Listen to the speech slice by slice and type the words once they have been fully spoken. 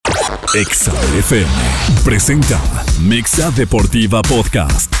Mexa FM presenta Mexa Deportiva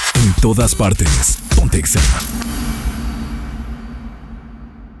Podcast. En todas partes, ponte Exa.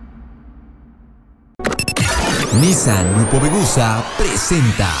 Nissan Grupo Begusa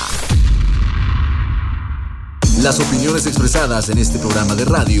presenta. Las opiniones expresadas en este programa de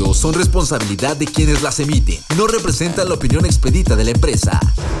radio son responsabilidad de quienes las emiten. No representan la opinión expedita de la empresa.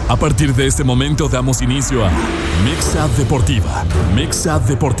 A partir de este momento damos inicio a Mexa Deportiva. Mexa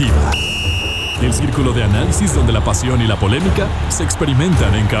Deportiva. El círculo de análisis donde la pasión y la polémica se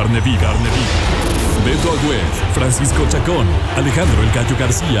experimentan en carne viva. Beto Agüed, Francisco Chacón, Alejandro El Gallo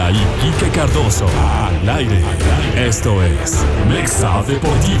García y Quique Cardoso. Al aire. Esto es Mexa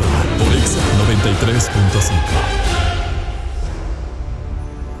Deportiva por Exa 93.5.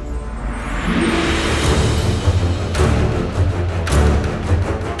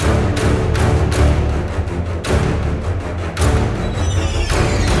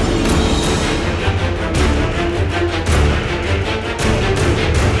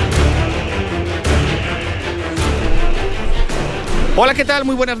 Hola, ¿qué tal?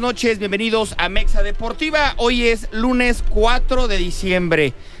 Muy buenas noches, bienvenidos a Mexa Deportiva. Hoy es lunes 4 de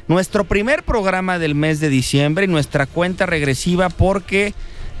diciembre, nuestro primer programa del mes de diciembre, nuestra cuenta regresiva porque,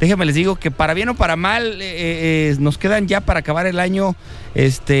 déjenme les digo que para bien o para mal, nos quedan ya para acabar el año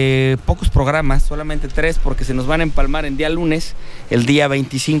pocos programas, solamente 3 porque se nos van a empalmar en día lunes, el día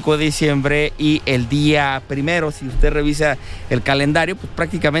 25 de diciembre y el día primero. Si usted revisa el calendario, pues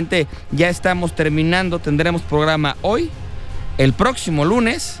prácticamente ya estamos terminando, tendremos programa hoy, el próximo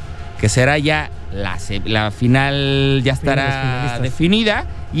lunes, que será ya la final, ya estará definida,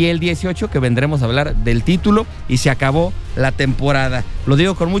 y el 18 que vendremos a hablar del título y se acabó la temporada. Lo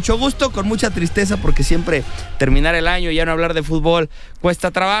digo con mucho gusto, con mucha tristeza, porque siempre terminar el año y ya no hablar de fútbol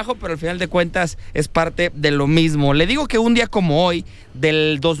cuesta trabajo, pero al final de cuentas es parte de lo mismo. Le digo que un día como hoy,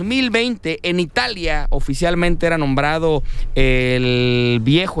 del 2020, en Italia oficialmente era nombrado el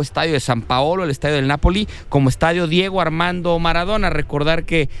viejo estadio de San Paolo, el estadio del Napoli, como estadio Diego Armando Maradona. Recordar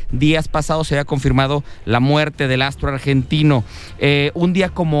que días pasados se había confirmado la muerte del astro argentino. Un día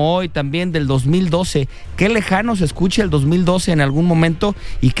como hoy también del 2012, qué lejano se escucha el 2012 en algún momento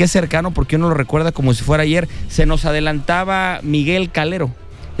y qué cercano, porque uno lo recuerda como si fuera ayer. Se nos adelantaba Miguel Calero,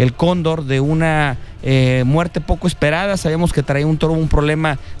 el cóndor, de una muerte poco esperada. Sabíamos que traía un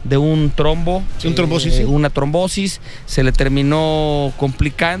problema de un trombo, una trombosis, se le terminó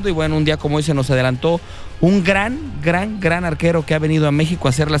complicando y bueno, un día como hoy se nos adelantó un gran arquero que ha venido a México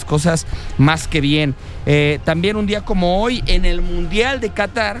a hacer las cosas más que bien. También un día como hoy, en el Mundial de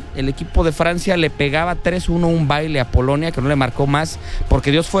Qatar, el equipo de Francia le pegaba 3-1 un baile a Polonia, que no le marcó más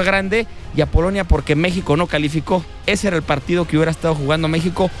porque Dios fue grande, y a Polonia porque México no calificó. Ese era el partido que hubiera estado jugando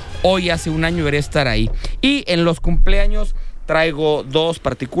México hoy, hace un año, debería estar ahí. Y en los cumpleaños traigo 2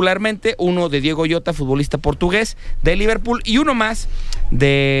 particularmente, uno de Diego Llota, futbolista portugués de Liverpool, y uno más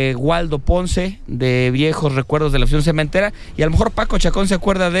de Waldo Ponce, de viejos recuerdos de la afición cementera, y a lo mejor Paco Chacón se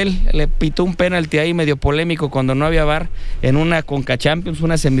acuerda de él. Le pitó un penalti ahí medio polémico cuando no había VAR en una Conca Champions,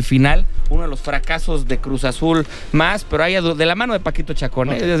 una semifinal, uno de los fracasos de Cruz Azul más, pero ahí de la mano de Paquito Chacón,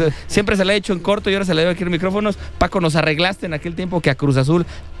 siempre se le ha hecho en corto y ahora se le dio aquí los micrófonos. Paco, nos arreglaste en aquel tiempo que a Cruz Azul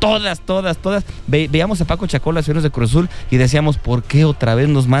todas veíamos a Paco Chacón las finales de Cruz Azul y decíamos, ¿por qué otra vez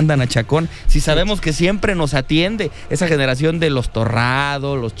nos mandan a Chacón? Si sabemos que siempre nos atiende esa generación de los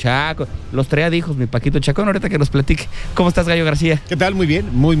Torrado, los Chacos, los traía de hijos mi Paquito Chacón. Ahorita que nos platique. ¿Cómo estás, Gallo García? ¿Qué tal? Muy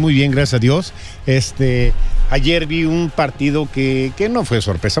bien, muy bien, gracias a Dios. Ayer vi un partido que no fue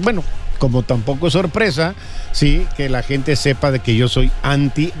sorpresa. Bueno, como tampoco es sorpresa, sí, que la gente sepa de que yo soy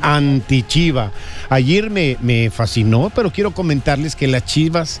anti-Chiva. Ayer me fascinó, pero quiero comentarles que las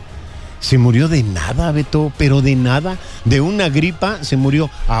Chivas se murió de nada, Beto, pero de nada. De una gripa se murió.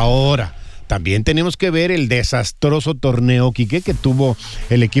 Ahora, también tenemos que ver el desastroso torneo, Quique, que tuvo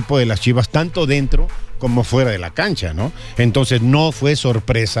el equipo de las Chivas, tanto dentro como fuera de la cancha, ¿no? Entonces no fue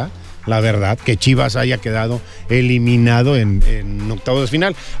sorpresa, la verdad, que Chivas haya quedado eliminado en octavos de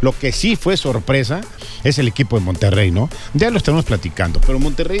final. Lo que sí fue sorpresa es el equipo de Monterrey, ¿no? Ya lo estamos platicando, pero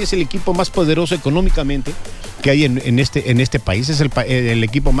Monterrey es el equipo más poderoso económicamente que hay en este país, es el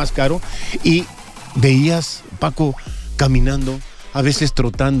equipo más caro, y veías, Paco, caminando, a veces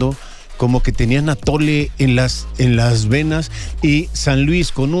trotando, como que tenían atole en las venas, y San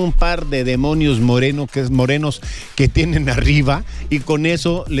Luis con un par de demonios morenos que tienen arriba, y con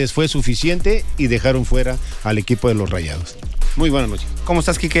eso les fue suficiente y dejaron fuera al equipo de los Rayados. Muy buenas noches. ¿Cómo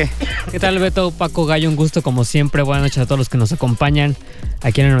estás, Quique? ¿Qué tal, Beto? Paco, Gallo, un gusto como siempre. Buenas noches a todos los que nos acompañan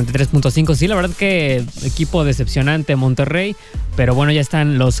aquí en el 93.5. Sí, la verdad que equipo decepcionante Monterrey, pero bueno, ya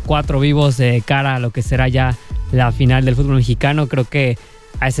están los 4 vivos de cara a lo que será ya la final del fútbol mexicano. Creo que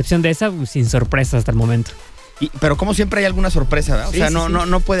a excepción de esa, sin sorpresa hasta el momento. Pero como siempre hay alguna sorpresa, ¿verdad? O sea,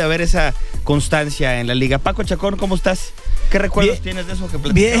 no puede haber esa constancia en la liga. Paco Chacón, ¿cómo estás? ¿Qué recuerdos tienes de eso que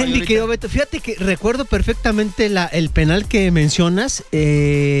platicaba? Bien, mi querido Beto. Fíjate que recuerdo perfectamente el penal que mencionas.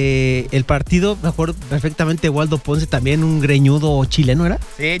 El partido, me acuerdo perfectamente, Waldo Ponce, también un greñudo chileno, ¿era?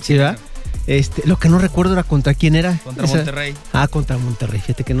 Sí, chileno. Lo que no recuerdo era contra quién era. Contra Monterrey. Contra Monterrey.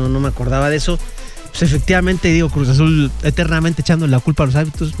 Fíjate que no me acordaba de eso. Pues efectivamente, digo, Cruz Azul eternamente echando la culpa a los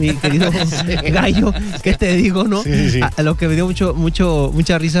árbitros, mi querido Gallo, ¿qué te digo, no? Sí. A lo que me dio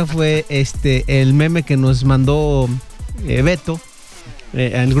mucha risa fue el meme que nos mandó Beto,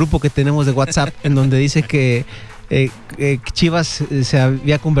 el grupo que tenemos de WhatsApp, en donde dice que Chivas se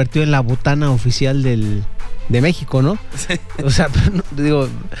había convertido en la botana oficial de México, ¿no? Sí. O sea, digo,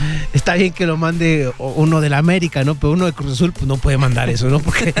 está bien que lo mande uno de la América, ¿no? Pero uno de Cruz Azul, pues no puede mandar eso, ¿no?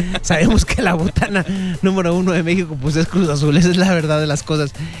 Porque sabemos que la botana número 1 de México, pues es Cruz Azul. Esa es la verdad de las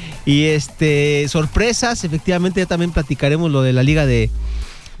cosas. Y sorpresas, efectivamente, ya también platicaremos lo de la liga de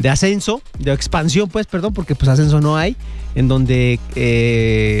ascenso, de expansión, pues, perdón, porque pues ascenso no hay, en donde,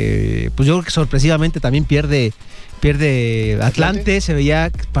 pues yo creo que sorpresivamente también pierde Atlante. Se veía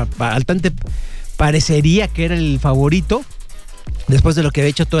Atlante parecería que era el favorito después de lo que había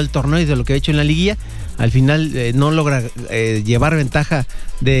hecho todo el torneo y de lo que había hecho en la liguilla. Al final no logra llevar ventaja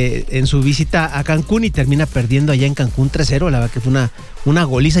en su visita a Cancún y termina perdiendo allá en Cancún 3-0. La verdad que fue una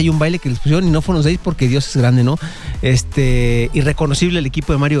goliza y un baile que les pusieron, y no fueron 6 porque Dios es grande, ¿no? Irreconocible el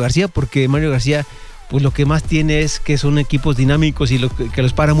equipo de Mario García, porque Mario García, pues lo que más tiene es que son equipos dinámicos y que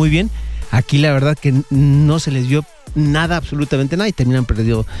los para muy bien. Aquí la verdad que no se les dio nada, absolutamente nada, y terminan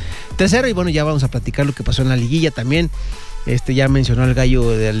perdiendo 3-0. Y bueno, ya vamos a platicar lo que pasó en la liguilla también. Ya mencionó el Gallo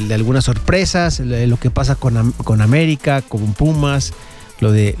de algunas sorpresas, lo que pasa con América, con Pumas,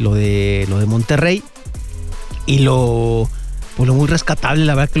 lo de Monterrey, y lo muy rescatable,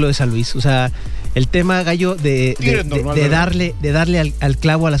 la verdad, que lo de San Luis. O sea, el tema, Gallo, de darle al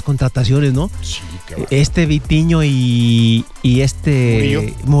clavo a las contrataciones, ¿no? Sí, qué bárbaro. Vitiño y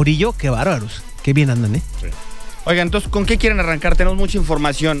Murillo, qué bárbaros, qué bien andan, ¿eh? Sí. Oigan, entonces, ¿con qué quieren arrancar? Tenemos mucha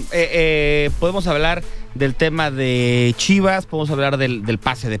información. Podemos hablar del tema de Chivas, podemos hablar del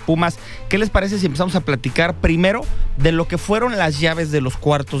pase de Pumas. ¿Qué les parece si empezamos a platicar primero de lo que fueron las llaves de los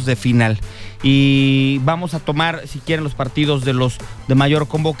cuartos de final? Y vamos a tomar, si quieren, los partidos de mayor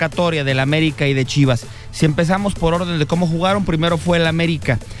convocatoria, del América y de Chivas. Si empezamos por orden de cómo jugaron, primero fue el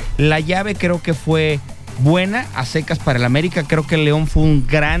América. La llave creo que fue buena, a secas para el América. Creo que el León fue un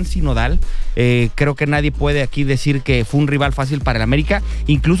gran sinodal. Creo que nadie puede aquí decir que fue un rival fácil para el América.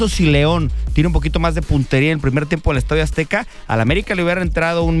 Incluso si León tiene un poquito más de puntería en el primer tiempo del Estadio Azteca, al América le hubiera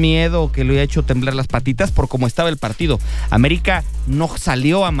entrado un miedo que le hubiera hecho temblar las patitas por cómo estaba el partido. América no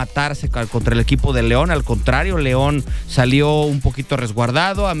salió a matarse contra el equipo de León, al contrario, León salió un poquito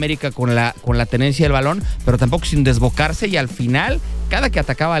resguardado, América con la tenencia del balón, pero tampoco sin desbocarse, y al final, cada que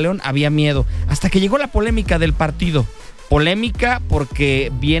atacaba a León había miedo, hasta que llegó la polémica del partido. Polémica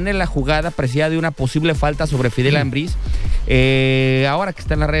porque viene la jugada precedida de una posible falta sobre Fidel Ambriz. Ahora que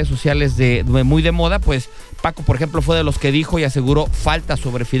está en las redes sociales muy de moda, pues Paco, por ejemplo, fue de los que dijo y aseguró falta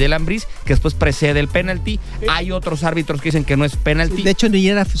sobre Fidel Ambriz, que después precede el penalti. Hay otros árbitros que dicen que no es penalti. De hecho, ni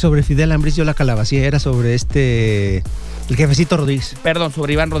era sobre Fidel Ambriz, yo la calabacía, era sobre el jefecito Rodríguez. Perdón,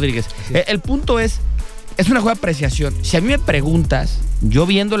 sobre Iván Rodríguez. Sí. El punto es una jugada de apreciación. Si a mí me preguntas, yo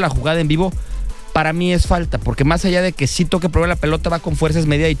viendo la jugada en vivo, para mí es falta, porque más allá de que sí toque probar la pelota, va con fuerza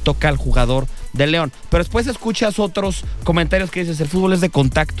desmedida y toca al jugador del León. Pero después escuchas otros comentarios que dices, el fútbol es de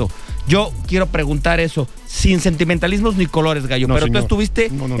contacto. Yo quiero preguntar eso, sin sentimentalismos ni colores, Gallo, no, pero señor, tú estuviste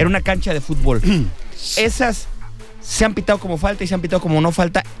en una cancha de fútbol. Esas se han pitado como falta y se han pitado como no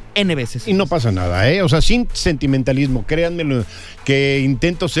falta N veces. Y no pasa nada, ¿eh? O sea, sin sentimentalismo, créanme que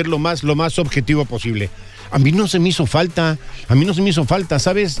intento ser lo más objetivo posible. A mí no se me hizo falta,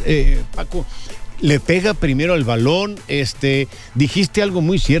 ¿sabes, Paco? Le pega primero al balón, dijiste algo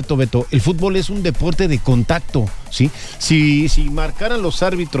muy cierto, Beto, el fútbol es un deporte de contacto, ¿sí? Si marcaran los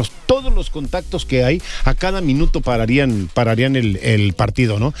árbitros todos los contactos que hay, a cada minuto pararían el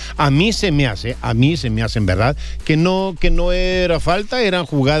partido, ¿no? A mí se me hace en verdad que no era falta, era una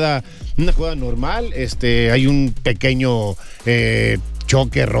jugada normal, hay un pequeño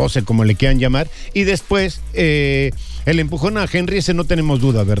choque, roce, como le quieran llamar, y después el empujón a Henry, ese no tenemos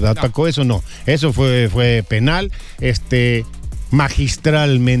duda, ¿verdad, no. Paco? Eso no, eso fue penal,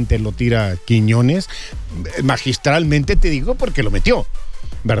 magistralmente lo tira Quiñones, magistralmente te digo porque lo metió,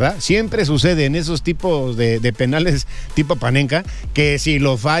 ¿verdad? Siempre sucede en esos tipos de penales tipo Panenka, que si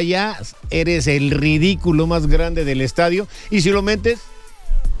lo fallas, eres el ridículo más grande del estadio, y si lo metes,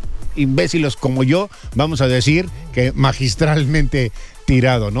 imbéciles como yo, vamos a decir que magistralmente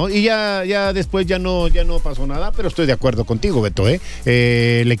tirado, ¿no? Y ya después ya no pasó nada, pero estoy de acuerdo contigo, Beto, ¿eh?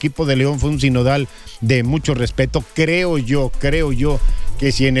 El equipo de León fue un sinodal de mucho respeto. Creo yo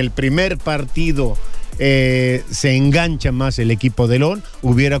que si en el primer partido se engancha más el equipo de León,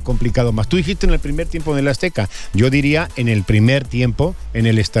 hubiera complicado más. Tú dijiste en el primer tiempo en el Azteca, yo diría en el primer tiempo en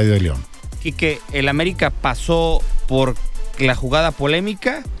el Estadio de León. ¿Y que el América pasó por la jugada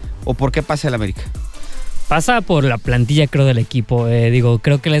polémica o por qué pasa el América? Pasa por la plantilla, creo, del equipo.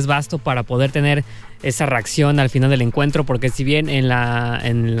 Creo que les bastó para poder tener esa reacción al final del encuentro, porque si bien en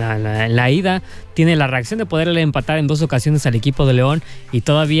la ida tiene la reacción de poderle empatar en 2 ocasiones al equipo de León, y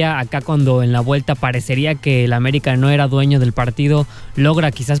todavía acá cuando en la vuelta parecería que el América no era dueño del partido,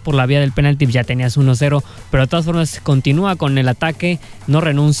 logra quizás por la vía del penalti, ya tenías 1-0, pero de todas formas continúa con el ataque, no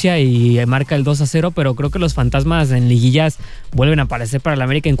renuncia y marca el 2-0, pero creo que los fantasmas en liguillas vuelven a aparecer para el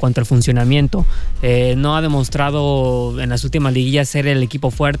América en cuanto al funcionamiento. No ha demostrado en las últimas liguillas ser el equipo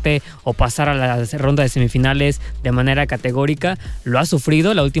fuerte o pasar a la ronda de semifinales de manera categórica. Lo ha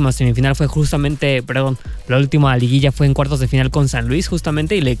sufrido. La última semifinal fue la última liguilla fue en cuartos de final con San Luis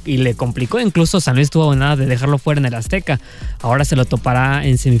justamente y le complicó. Incluso San Luis tuvo nada de dejarlo fuera en el Azteca. Ahora se lo topará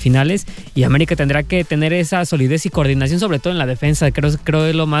en semifinales y América tendrá que tener esa solidez y coordinación, sobre todo en la defensa. Creo que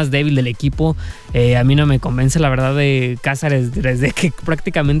es lo más débil del equipo. A mí no me convence la verdad de Cáceres. Desde que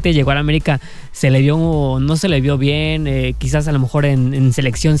prácticamente llegó a la América no se le vio bien. Quizás a lo mejor en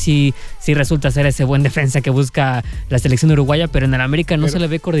selección sí resulta ser ese buen defensa que busca la selección uruguaya, pero en el América no se le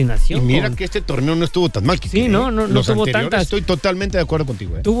ve coordinación. Y mira que este torneo no estuvo tan mal. Sí, no tuvo tantas. Estoy totalmente de acuerdo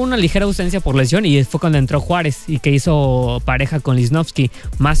contigo. Tuvo una ligera ausencia por lesión y fue cuando entró Juárez y que hizo pareja con Lichnowsky.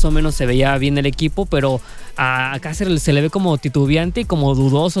 Más o menos se veía bien el equipo, pero a Cáceres se le ve como titubeante y como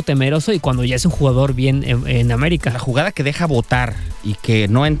dudoso, temeroso, y cuando ya es un jugador bien en América. La jugada que deja botar y que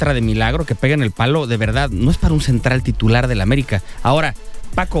no entra de milagro, que pega en el palo, de verdad, no es para un central titular del América. Ahora,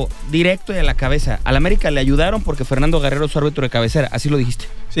 Paco, directo y a la cabeza. Al América le ayudaron porque Fernando Guerrero es su árbitro de cabecera, así lo dijiste.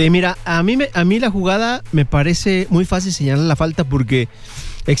 Sí, mira, a mí la jugada me parece muy fácil señalar la falta porque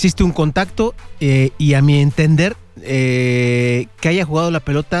existe un contacto y a mi entender que haya jugado la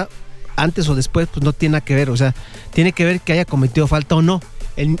pelota antes o después, pues no tiene nada que ver. O sea, tiene que ver que haya cometido falta o no.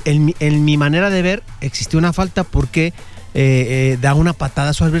 En mi manera de ver, existió una falta porque da una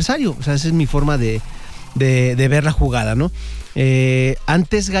patada a su adversario. O sea, esa es mi forma de ver la jugada, ¿no?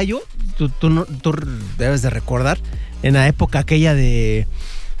 Antes, Gallo, tú debes de recordar, en la época aquella del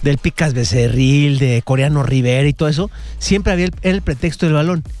Picas Becerril, de Coreano Rivera y todo eso, siempre había el pretexto del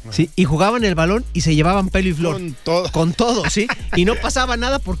balón, ¿sí? Y jugaban el balón y se llevaban pelo y flor. Con todo, ¿sí? Y no pasaba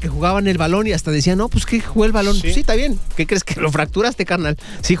nada porque jugaban el balón y hasta decían, no, pues que jugué el balón. Sí. Pues sí, está bien. ¿Qué crees? ¿Que lo fracturaste, carnal?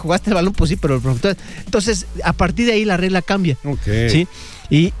 Sí, jugaste el balón, pues sí, pero lo fracturaste. Entonces, a partir de ahí la regla cambia. Okay. ¿Sí?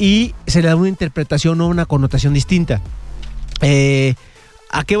 Y se le da una interpretación o una connotación distinta.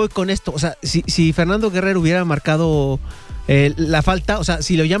 ¿A qué voy con esto? O sea, si Fernando Guerrero hubiera marcado la falta, o sea,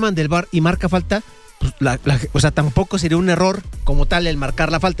 si lo llaman del VAR y marca falta, pues o sea, tampoco sería un error como tal el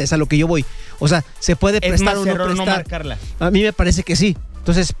marcar la falta, es a lo que yo voy. O sea, se puede prestar o no prestar. No marcarla. A mí me parece que sí.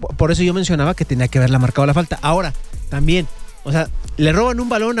 Entonces, por eso yo mencionaba que tenía que haberla marcado la falta. Ahora, también, o sea, le roban un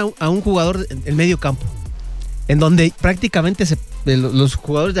balón a un jugador en medio campo, en donde prácticamente los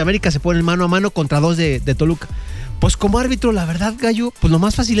jugadores de América se ponen mano a mano contra 2 de Toluca. Pues como árbitro, la verdad, Gallo, pues lo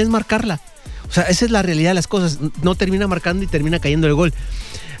más fácil es marcarla. O sea, esa es la realidad de las cosas. No termina marcando y termina cayendo el gol.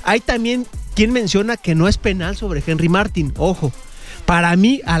 Hay también quien menciona que no es penal sobre Henry Martin. Ojo, para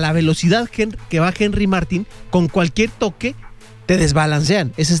mí, a la velocidad que va Henry Martin, con cualquier toque, te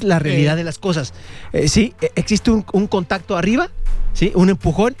desbalancean. Esa es la realidad de las cosas. Sí, existe un contacto arriba, ¿sí? Un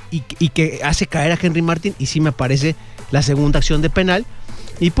empujón y que hace caer a Henry Martin, y sí me parece la segunda acción de penal.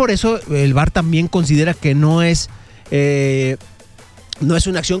 Y por eso el VAR también considera que no es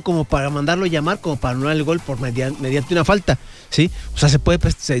una acción como para mandarlo a llamar, como para anular el gol por mediante una falta, ¿sí? O sea,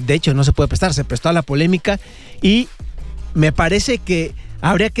 de hecho no se puede prestar, se prestó a la polémica y me parece que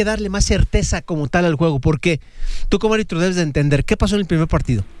habría que darle más certeza como tal al juego, porque tú como árbitro debes de entender qué pasó en el primer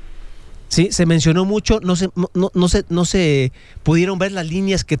partido. Sí, se mencionó mucho, no se pudieron ver las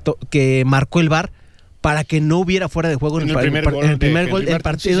líneas que marcó el VAR para que no hubiera fuera de juego en el primer gol del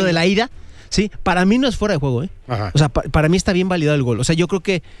partido de la ida. Sí, para mí no es fuera de juego, ¿eh? Ajá. O sea, para mí está bien validado el gol. O sea, yo creo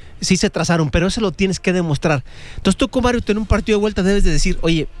que sí se trazaron, pero eso lo tienes que demostrar. Entonces tú como árbitro en un partido de vuelta debes de decir,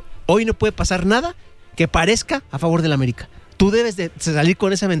 oye, hoy no puede pasar nada que parezca a favor del América. Tú debes de salir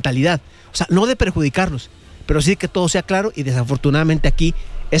con esa mentalidad. O sea, no de perjudicarlos, pero sí que todo sea claro, y desafortunadamente aquí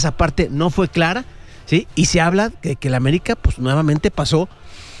esa parte no fue clara, ¿sí? Y se habla de que el América pues nuevamente pasó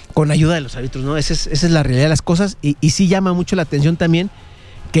con ayuda de los árbitros, ¿no? Esa es la realidad de las cosas, y sí llama mucho la atención también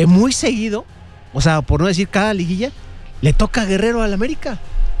que muy seguido, o sea, por no decir cada liguilla, le toca a Guerrero al América.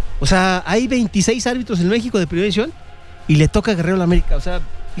 O sea, hay 26 árbitros en México de primera división y le toca a Guerrero al América. O sea,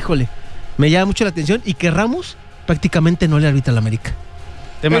 híjole, me llama mucho la atención y que Ramos prácticamente no le arbitra al América.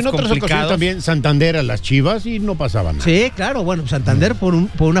 Temas en otras ocasiones también Santander a las Chivas y no pasaba nada. Sí, claro, bueno, Santander por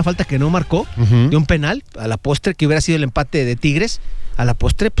una falta que no marcó, de un penal, a la postre, que hubiera sido el empate de Tigres, a la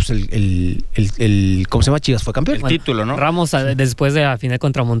postre, pues el ¿cómo se llama? Chivas fue campeón. El título, ¿no? Ramos, después de la final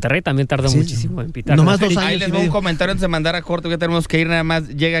contra Monterrey, también tardó muchísimo en pitar. Nomás 2 años. Ahí les doy un comentario antes de mandar a corte, que tenemos que ir nada más.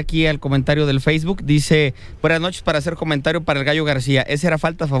 Llega aquí al comentario del Facebook, dice: buenas noches, para hacer comentario para el Gallo García. Esa era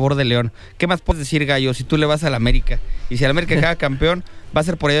falta a favor de León. ¿Qué más puedes decir, Gallo, si tú le vas al América? Y si el América queda campeón, va a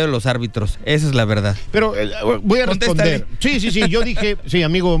ser por ello de los árbitros. Esa es la verdad. Pero voy a responder. Sí, yo dije, sí,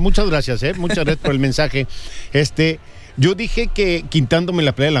 amigo, muchas gracias, muchas gracias por el mensaje. Yo dije que quitándome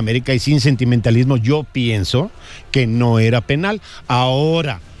la playa del América y sin sentimentalismo, yo pienso que no era penal.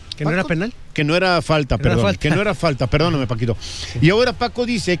 Ahora. ¿Que no era penal? Que no era falta, perdón. Que no era falta, perdóname, Paquito. Y ahora Paco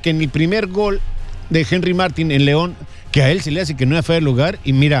dice que en el primer gol de Henry Martin en León, que a él se le hace que no era fuera de lugar.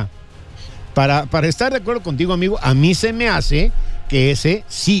 Y mira, para estar de acuerdo contigo, amigo, a mí se me hace que ese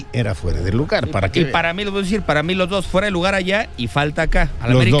sí era fuera de lugar. Y para mí, les voy a decir, para mí los dos, fuera de lugar allá y falta acá. A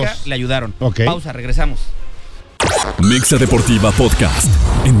la América dos le ayudaron. Okay. Pausa, regresamos. Mexa Deportiva Podcast.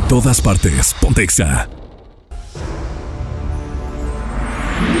 En todas partes, Pontexa.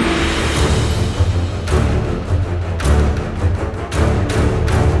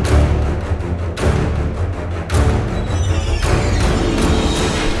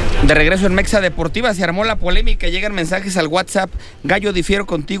 De regreso en Mexa Deportiva, se armó la polémica, llegan mensajes al WhatsApp. Gallo, difiero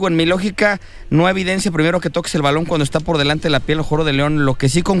contigo, en mi lógica no evidencia primero que toques el balón cuando está por delante de la piel el jugador de León. Lo que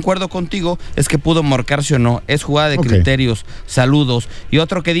sí concuerdo contigo es que pudo marcarse o no, es jugada de criterios. Saludos. Y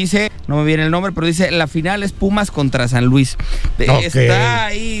otro que dice, no me viene el nombre, pero dice, la final es Pumas contra San Luis. Está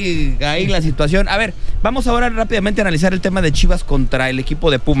ahí la situación. A ver, vamos ahora rápidamente a analizar el tema de Chivas contra el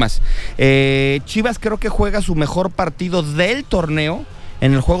equipo de Pumas. Chivas creo que juega su mejor partido del torneo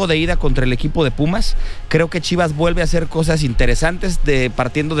en el juego de ida contra el equipo de Pumas. Creo que Chivas vuelve a hacer cosas interesantes,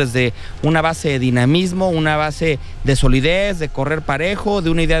 partiendo desde una base de dinamismo, una base de solidez, de correr parejo, de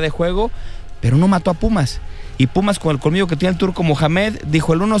una idea de juego, pero no mató a Pumas. Y Pumas, con el colmillo que tiene el turco Mohamed,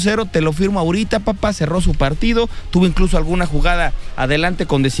 dijo el 1-0, te lo firmo ahorita, papá, cerró su partido, tuvo incluso alguna jugada adelante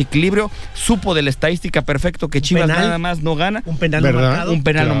con desequilibrio, supo de la estadística perfecto que Chivas nada más no gana. Un penal no marcado. Un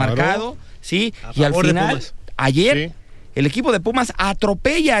penal no marcado, sí, y al final, ayer... Sí. El equipo de Pumas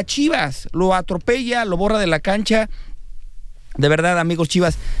atropella a Chivas, lo atropella, lo borra de la cancha. De verdad, amigos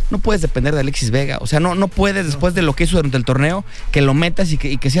Chivas, no puedes depender de Alexis Vega. O sea, no puedes, después de lo que hizo durante el torneo, que lo metas y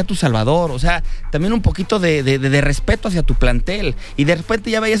que sea tu salvador. O sea, también un poquito de respeto hacia tu plantel. Y de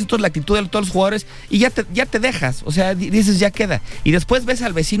repente ya veías la actitud de todos los jugadores y ya te dejas. O sea, dices, ya queda. Y después ves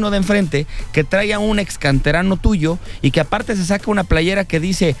al vecino de enfrente que trae a un ex canterano tuyo y que aparte se saca una playera que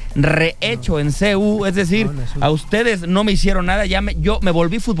dice rehecho en CU. Es decir, a ustedes no me hicieron nada, yo me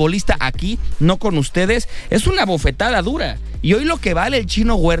volví futbolista aquí, no con ustedes. Es una bofetada dura. Y hoy lo que vale el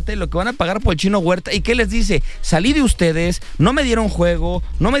Chino Huerta y lo que van a pagar por el Chino Huerta, ¿y qué les dice? Salí de ustedes, no me dieron juego,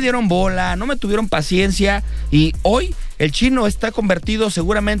 no me dieron bola, no me tuvieron paciencia, y hoy el Chino está convertido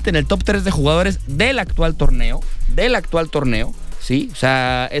seguramente en el top 3 de jugadores del actual torneo, ¿sí? O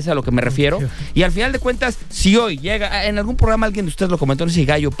sea, es a lo que me refiero. Y al final de cuentas, si hoy llega, en algún programa alguien de ustedes lo comentó, no sé si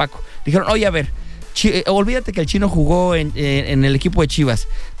Gallo, Paco, dijeron, oye, a ver, olvídate que el Chino jugó en el equipo de Chivas.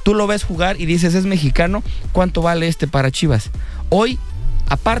 Tú lo ves jugar y dices, es mexicano, ¿cuánto vale para Chivas? Hoy,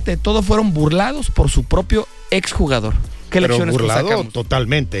 aparte de todo, fueron burlados por su propio exjugador. ¿Qué lecciones sacamos?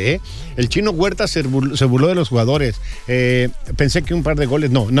 Totalmente, El Chino Huerta se burló de los jugadores. Pensé que un par de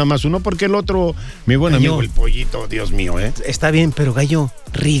goles, no, nada más uno, porque el otro, mi buen amigo, el Pollito, Dios mío, Está bien, pero Gallo,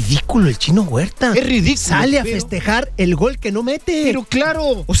 ridículo el Chino Huerta. Es ridículo. Sale a festejar el gol que no mete. Pero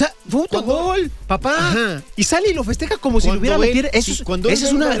claro. O sea, fue gol, papá. Ajá. Y sale y lo festeja como si lo hubiera metido. Eso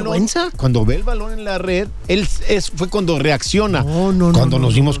es una vergüenza. Cuando ve el balón en la red, fue cuando reacciona. Cuando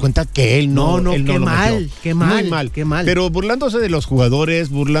nos dimos cuenta que él no qué lo mal, metió. qué mal, muy mal. Qué mal. Pero burlándose de los jugadores,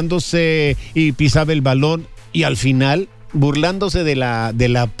 burlándose y pisaba el balón, y al final burlándose de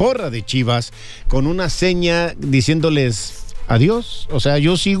la porra de Chivas con una seña diciéndoles adiós. O sea,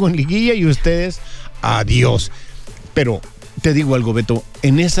 yo sigo en liguilla y ustedes adiós. Pero te digo algo, Beto,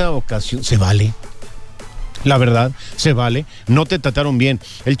 en esa ocasión se vale. La verdad, se vale. No te trataron bien.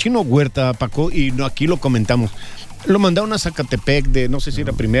 El Chino Huerta, Paco, y aquí lo comentamos, lo mandaron a Zacatepec no sé si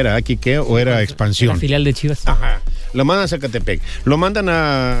era primera, aquí qué, o era expansión. La filial de Chivas. Ajá. Lo mandan a Zacatepec, lo mandan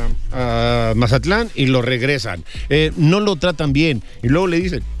a Mazatlán y lo regresan. No lo tratan bien. Y luego le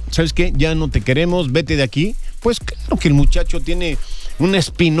dicen, ¿sabes qué? Ya no te queremos, vete de aquí. Pues claro que el muchacho tiene una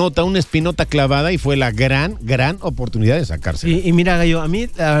espinota clavada y fue la gran oportunidad de sacarse. Y mira, Gallo, a mí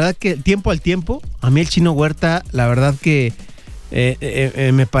la verdad que tiempo al tiempo, a mí el Chino Huerta, la verdad que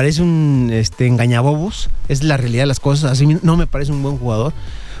me parece un engañabobos, es la realidad de las cosas, así no me parece un buen jugador.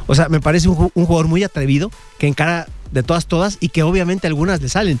 O sea, me parece un jugador muy atrevido, que encara de todas y que obviamente algunas le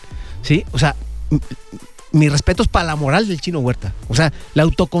salen, ¿sí? O sea, mis respetos para la moral del Chino Huerta. O sea, la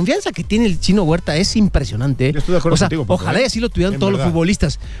autoconfianza que tiene el Chino Huerta es impresionante. Yo estoy de acuerdo contigo, Paco, ojalá y así lo tuvieran todos los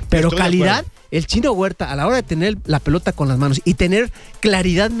futbolistas. Pero calidad, el Chino Huerta, a la hora de tener la pelota con las manos y tener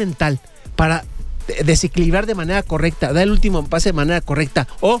claridad mental para desequilibrar de manera correcta, dar el último pase de manera correcta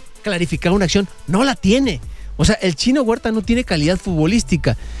o clarificar una acción, no la tiene. O sea, el Chino Huerta no tiene calidad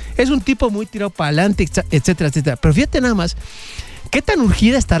futbolística. Es un tipo muy tirado para adelante, etcétera, etcétera. Pero fíjate nada más, ¿qué tan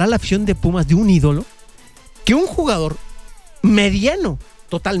urgida estará la afición de Pumas de un ídolo que un jugador mediano,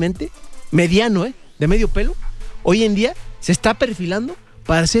 totalmente, mediano, de medio pelo, hoy en día se está perfilando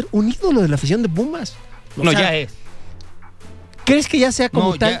para ser un ídolo de la afición de Pumas? Ya es. ¿Crees que ya sea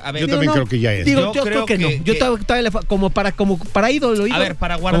como tal? Ya, a ver, yo también creo que ya es. Digo, yo creo que no. Yo todavía como para ídolo. A ver,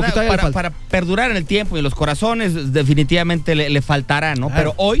 para guardar, para perdurar en el tiempo y en los corazones, definitivamente le faltará, ¿no?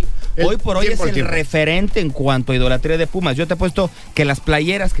 Claro. Pero hoy por hoy es el referente en cuanto a idolatría de Pumas. Yo te apuesto que las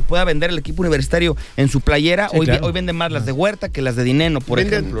playeras que pueda vender el equipo universitario en su playera, sí, hoy venden más las de Huerta que las de Dineno, por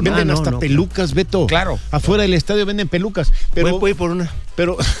ejemplo, ¿no? Venden hasta pelucas, Beto. Claro. Afuera del estadio venden pelucas. Pero voy por una.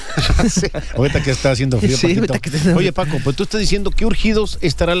 Pero sí, ahorita que está haciendo frío, sí, Paquito. Oye, Paco, pues tú estás diciendo que urgidos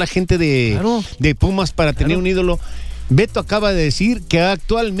estará la gente de Pumas para tener un ídolo. Beto acaba de decir que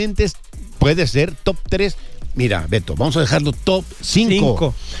actualmente puede ser top 3. Mira, Beto, vamos a dejarlo top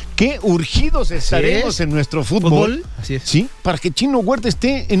 5. Qué urgidos estaremos en nuestro fútbol. Así es. Sí, para que Chino Huerta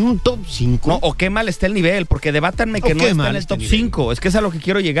esté en un top 5. No, o qué mal está el nivel, porque debátanme que no está en el top 5. Es que es a lo que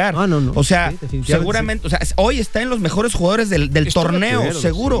quiero llegar. No. O sea, sí, seguramente, o sea, hoy está en los mejores jugadores del torneo,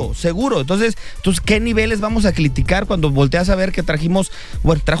 seguro. Entonces, ¿qué niveles vamos a criticar cuando volteas a ver que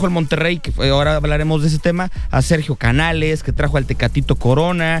trajo el Monterrey, que ahora hablaremos de ese tema, a Sergio Canales, que trajo al Tecatito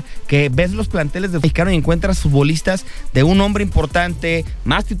Corona, que ves los planteles del mexicano y encuentras futbolistas de un hombre importante,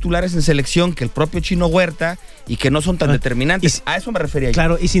 más titulares en selección que el propio Chino Huerta y que no son tan determinantes? A eso me refería yo.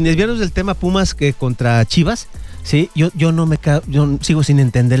 Claro, y sin desviarnos del tema Pumas que contra Chivas, sí, yo sigo sin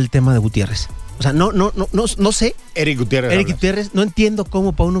entender el tema de Gutiérrez. O sea, no sé. Eric Gutiérrez, no entiendo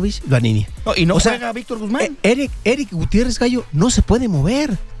cómo Paunovic lo alinea. No, y no juega Víctor Guzmán. Eric Gutiérrez, Gallo, no se puede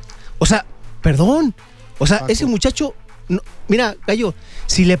mover. O sea, perdón. O sea, Paco, ese muchacho, mira, Gallo,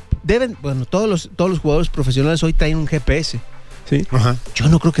 si le deben, bueno, todos los jugadores profesionales hoy traen un GPS. ¿Sí? Ajá. Yo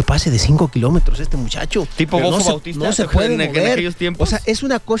no creo que pase de 5 kilómetros este muchacho. Tipo Bofo Bautista. No se puede mover. En aquellos tiempos. O sea, es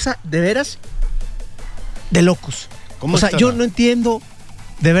una cosa de veras de locos. O sea, yo no entiendo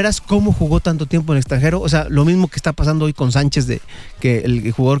de veras cómo jugó tanto tiempo en el extranjero. O sea, lo mismo que está pasando hoy con Sánchez, que el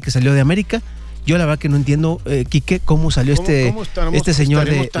jugador que salió de América. Yo la verdad que no entiendo, Quique, cómo salió este señor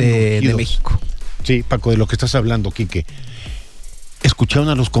de México. Sí, Paco, de lo que estás hablando, Quique. Escucharon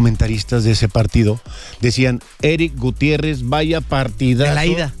a los comentaristas de ese partido, decían, Eric Gutiérrez, vaya partidazo.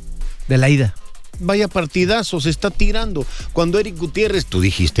 De la ida. Vaya partidazo, se está tirando. Cuando Eric Gutiérrez, tú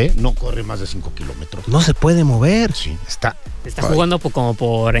dijiste, no corre más de 5 kilómetros. No se puede mover. Sí, está jugando como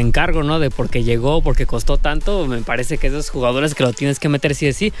por encargo, ¿no? De porque llegó, porque costó tanto. Me parece que esos jugadores que lo tienes que meter sí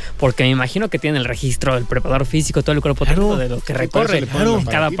o sí, porque me imagino que tienen el registro, el preparador físico, todo el cuerpo técnico de lo que recorre. Claro,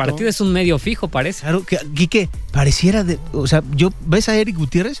 cada partido es un medio fijo, parece. Claro, que Quique, pareciera o sea, ves a Eric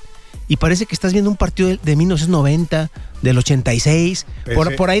Gutiérrez y parece que estás viendo un partido de 1990, del 86,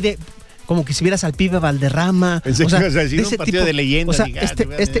 por ahí de... Como que si vieras al pibe Valderrama. O sea, de ese tipo de leyenda. O sea,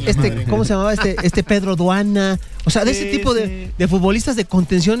 ¿cómo se llamaba? Pedro Duana. O sea, de ese tipo de futbolistas de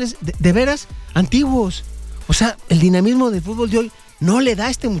contenciones de veras antiguos. O sea, el dinamismo del fútbol de hoy no le da a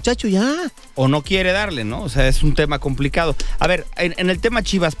este muchacho ya. O no quiere darle, ¿no? O sea, es un tema complicado. A ver, en el tema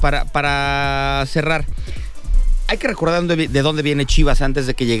Chivas, para cerrar, hay que recordar de dónde viene Chivas antes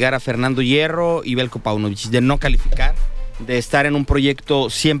de que llegara Fernando Hierro y Belko Paunovic, de no calificar, de estar en un proyecto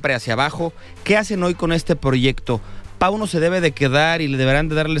siempre hacia abajo. ¿Qué hacen hoy con este proyecto? Pauno se debe de quedar y le deberán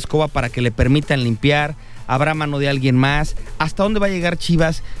de darle escoba para que le permitan limpiar. ¿Habrá mano de alguien más? ¿Hasta dónde va a llegar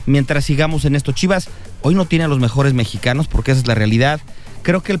Chivas mientras sigamos en esto? Chivas hoy no tiene a los mejores mexicanos, porque esa es la realidad.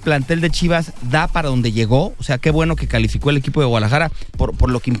 Creo que el plantel de Chivas da para donde llegó. O sea, qué bueno que calificó el equipo de Guadalajara por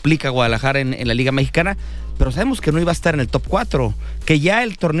lo que implica Guadalajara en la Liga Mexicana. Pero sabemos que no iba a estar en el top 4. Que ya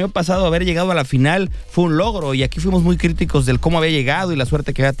el torneo pasado, haber llegado a la final, fue un logro. Y aquí fuimos muy críticos del cómo había llegado y la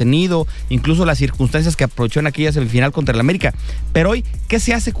suerte que había tenido. Incluso las circunstancias que aprovechó en aquella semifinal contra el América. Pero hoy, ¿qué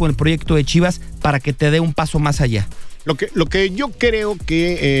se hace con el proyecto de Chivas para que te dé un paso más allá? Lo que yo creo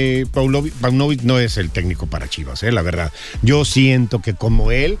que Paunovic no es el técnico para Chivas, la verdad. Yo siento que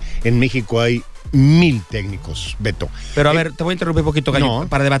como él, en México hay 1000 técnicos, Beto. Pero a ver, te voy a interrumpir un poquito, Gallo,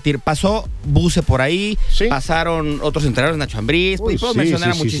 para debatir. Pasó Buse por ahí, pasaron otros entrenadores, Nacho Ambriz, y puedo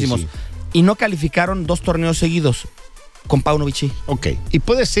mencionar a muchísimos. Y no calificaron 2 torneos seguidos con Paunovic. Sí. Ok. Y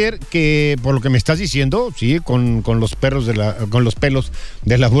puede ser que, por lo que me estás diciendo, sí, con los pelos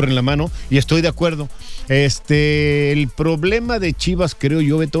de la burra en la mano, y estoy de acuerdo. El problema de Chivas, creo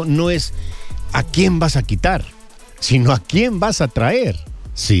yo, Beto, no es a quién vas a quitar, sino a quién vas a traer.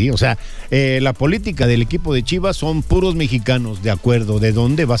 Sí, o sea, la política del equipo de Chivas son puros mexicanos, de acuerdo. ¿De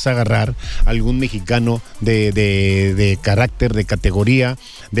dónde vas a agarrar algún mexicano de carácter, de categoría,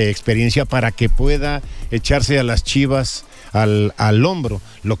 de experiencia para que pueda echarse a las Chivas al hombro?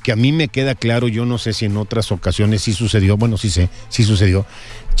 Lo que a mí me queda claro, yo no sé si en otras ocasiones sí sucedió, bueno, sí sucedió.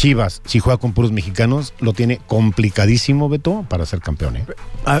 Chivas, si juega con puros mexicanos, lo tiene complicadísimo, Beto, para ser campeón.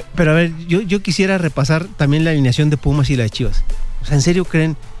 Pero a ver, yo quisiera repasar también la alineación de Pumas y la de Chivas. O sea, ¿en serio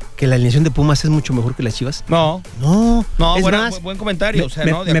creen que la alineación de Pumas es mucho mejor que las Chivas? No, buen comentario.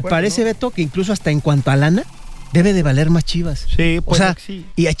 Me parece, Beto, que incluso hasta en cuanto a lana, debe de valer más Chivas. Sí, pues o sea, sí.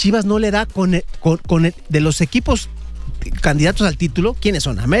 Y a Chivas no le da de los equipos candidatos al título, ¿quiénes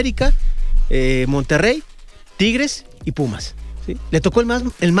son? América, Monterrey, Tigres y Pumas. ¿Sí? Le tocó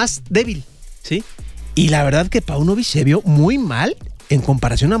el más débil, ¿sí? Y la verdad que Paunovic se vio muy mal en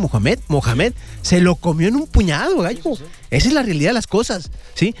comparación a Mohamed. Mohamed se lo comió en un puñado, Gallo. Sí. Esa es la realidad de las cosas,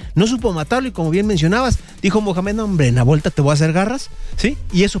 ¿sí? No supo matarlo y como bien mencionabas, dijo Mohamed, no, hombre, en la vuelta te voy a hacer garras, ¿sí?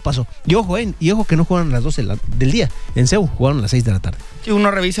 Y eso pasó. Y ojo que no jugaron a las 12 del día. En CEU jugaron a las 6 de la tarde. Si uno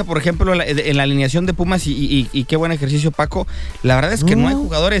revisa, por ejemplo, en la alineación de Pumas y qué buen ejercicio, Paco, la verdad es que no hay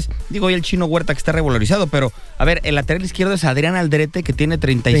jugadores, digo, hoy el Chino Huerta que está revalorizado, pero, a ver, el lateral izquierdo es Adrián Alderete, que tiene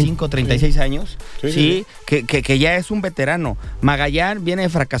 35, 36 años, sí. Que ya es un veterano. Magallán viene de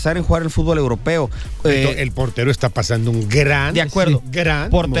fracasar en jugar el fútbol europeo. El portero está pasando un gran... De acuerdo.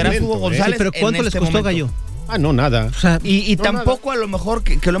 Gran porterazo Hugo González. Sí, pero ¿cuánto les costó, Gallo? No, nada. O sea, y no, tampoco nada. A lo mejor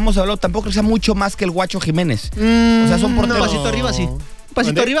que lo hemos hablado, tampoco sea mucho más que el Guacho Jiménez. O sea, son porteros. Un pasito arriba, sí.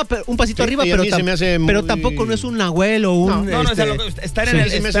 Un pasito arriba, pero tampoco no es un Nahuel o un... Están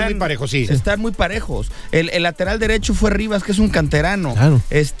muy parejos, sí. Están muy parejos. El lateral derecho fue Rivas, que es un canterano. Claro.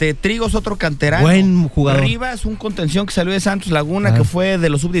 Trigos, otro canterano. Buen jugador. Rivas, un contención que salió de Santos Laguna, que fue de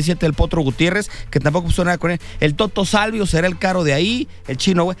los sub-17 del Potro Gutiérrez, que tampoco puso nada con él. El Toto Salvio será el caro de ahí. El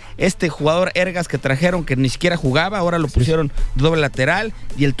Chino, jugador Ergas que trajeron, que ni siquiera jugaba, ahora lo pusieron doble lateral.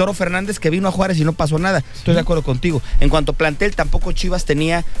 Y el Toro Fernández, que vino a Juárez y no pasó nada. Estoy de acuerdo contigo. En cuanto a plantel, tampoco Chivas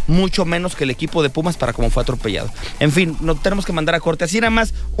tenía mucho menos que el equipo de Pumas para cómo fue atropellado. En fin, no tenemos que mandar a corte. Así nada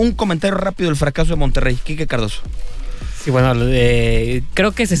más un comentario rápido del fracaso de Monterrey. Quique Cardoso. Sí, bueno,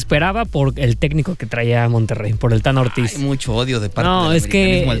 creo que se esperaba por el técnico que traía a Monterrey, por el Tano Ortiz. Hay mucho odio de parte del es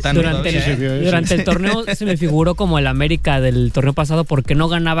que durante el torneo se me figuró como el América del torneo pasado porque no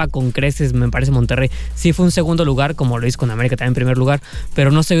ganaba con creces, me parece, Monterrey. Sí fue un segundo lugar, como lo hizo con América también en primer lugar, pero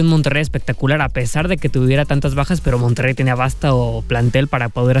no se vio un Monterrey espectacular, a pesar de que tuviera tantas bajas, pero Monterrey tenía vasto plantel para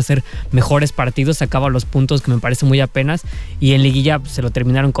poder hacer mejores partidos, sacaba los puntos que me parece muy apenas, y en liguilla se lo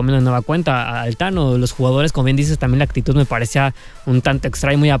terminaron comiendo de nueva cuenta al Tano. Los jugadores, como bien dices, también la actitud me parecía un tanto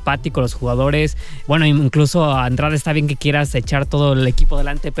extraño, muy apático los jugadores. Bueno, incluso a Andrade está bien que quieras echar todo el equipo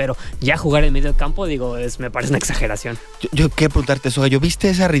delante, pero ya jugar en medio del campo, me parece una exageración. Yo quiero preguntarte eso, Gallo, ¿viste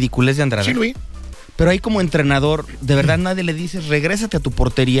esa ridiculez de Andrade? Sí, Luis. Pero ahí como entrenador, de verdad nadie le dices, regrésate a tu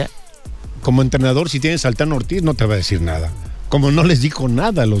portería. Como entrenador, si tienes al Tano Ortiz, no te va a decir nada. Como no les dijo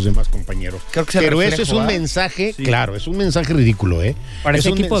nada a los demás compañeros. Pero eso es un mensaje, claro, es un mensaje ridículo, Parece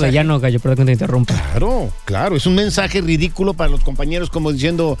equipo de llano, Gallo, perdón que te interrumpa. Claro, es un mensaje ridículo para los compañeros, como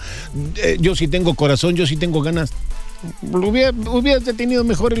diciendo, yo sí tengo corazón, yo sí tengo ganas. Hubieras detenido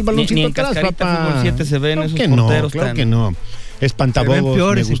mejor el baloncito ni en atrás, papá. Fútbol 7 se ven esos porteros. Claro que no.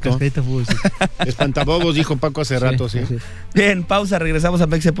 Espantabobos, me gustó. Espantabobos, dijo Paco hace rato, sí. Bien, pausa, regresamos a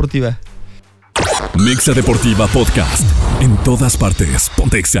Mexa Deportiva. Mexa Deportiva Podcast. En todas partes,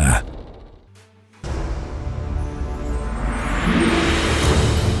 Pontexa.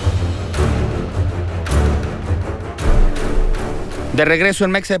 De regreso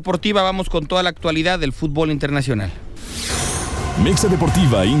en Mexa Deportiva, vamos con toda la actualidad del fútbol internacional. Mexa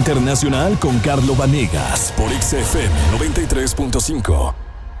Deportiva Internacional con Carlo Vanegas por XFM 93.5.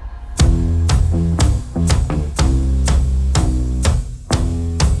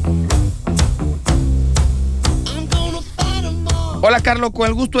 Hola, Carlos, con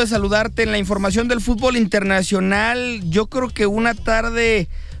el gusto de saludarte en la información del fútbol internacional. Yo creo que una tarde,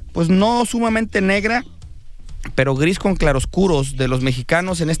 pues no sumamente negra, pero gris con claroscuros de los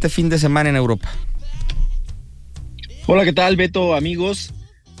mexicanos en este fin de semana en Europa. Hola, ¿qué tal, Beto, amigos?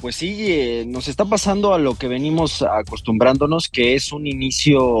 Pues sí, nos está pasando a lo que venimos acostumbrándonos, que es un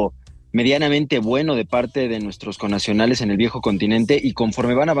inicio medianamente bueno de parte de nuestros connacionales en el viejo continente, y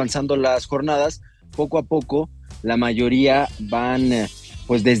conforme van avanzando las jornadas, poco a poco la mayoría van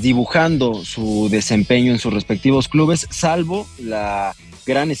pues desdibujando su desempeño en sus respectivos clubes, salvo la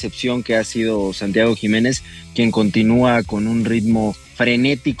gran excepción que ha sido Santiago Jiménez, quien continúa con un ritmo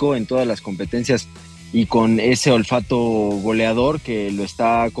frenético en todas las competencias y con ese olfato goleador que lo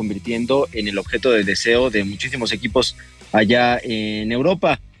está convirtiendo en el objeto de deseo de muchísimos equipos allá en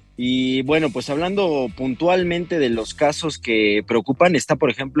Europa. Y bueno, pues hablando puntualmente de los casos que preocupan, está por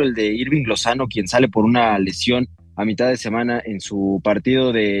ejemplo el de Irving Lozano, quien sale por una lesión a mitad de semana en su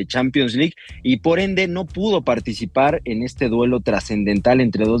partido de Champions League y por ende no pudo participar en este duelo trascendental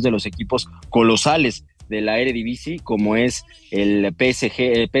entre dos de los equipos colosales de la Eredivisie, como es el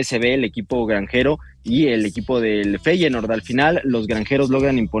PSV, el equipo granjero, y el equipo del Feyenoord. Al final, los granjeros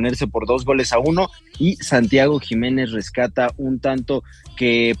logran imponerse por 2-1 y Santiago Jiménez rescata un tanto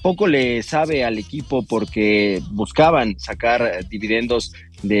que poco le sabe al equipo porque buscaban sacar dividendos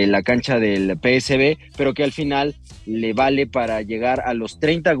de la cancha del PSV, pero que al final le vale para llegar a los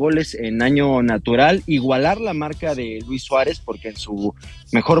 30 goles en año natural, igualar la marca de Luis Suárez, porque en su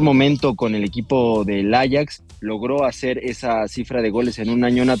mejor momento con el equipo del Ajax logró hacer esa cifra de goles en un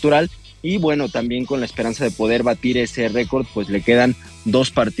año natural. Y bueno, también con la esperanza de poder batir ese récord, pues le quedan 2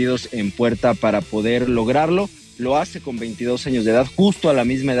 partidos en puerta para poder lograrlo. Lo hace con 22 años de edad, justo a la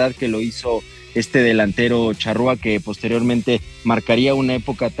misma edad que lo hizo este delantero charrúa, que posteriormente marcaría una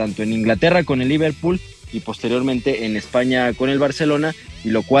época tanto en Inglaterra con el Liverpool y posteriormente en España con el Barcelona, y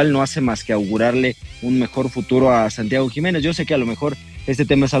lo cual no hace más que augurarle un mejor futuro a Santiago Jiménez. Yo sé que a lo mejor este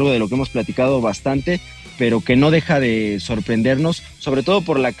tema es algo de lo que hemos platicado bastante, pero que no deja de sorprendernos, sobre todo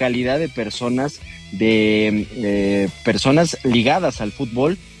por la calidad de personas, personas ligadas al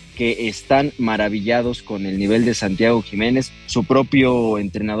fútbol, que están maravillados con el nivel de Santiago Jiménez, su propio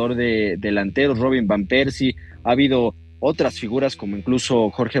entrenador de delanteros, Robin Van Persie. Ha habido otras figuras como incluso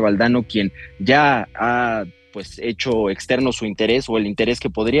Jorge Valdano, quien ya ha pues hecho externo su interés, o el interés que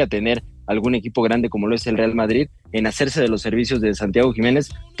podría tener algún equipo grande como lo es el Real Madrid, en hacerse de los servicios de Santiago Jiménez,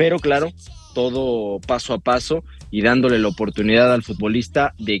 pero claro, todo paso a paso y dándole la oportunidad al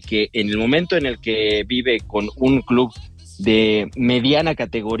futbolista de que en el momento en el que vive con un club de mediana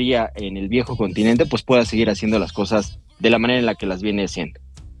categoría en el viejo continente, pues pueda seguir haciendo las cosas de la manera en la que las viene haciendo.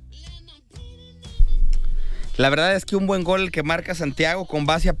 La verdad es que un buen gol el que marca Santiago, con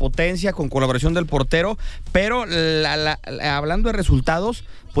base a potencia, con colaboración del portero, pero hablando de resultados,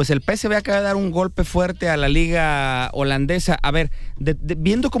 pues el PSV acaba de dar un golpe fuerte a la liga holandesa. A ver,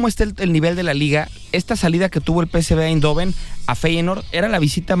 viendo cómo está el nivel de la liga, esta salida que tuvo el PSV Eindhoven a Feyenoord era la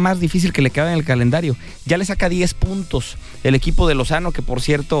visita más difícil que le quedaba en el calendario. Ya le saca 10 puntos el equipo de Lozano, que por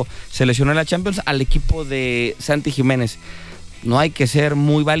cierto se lesionó en la Champions, al equipo de Santi Jiménez. No hay que ser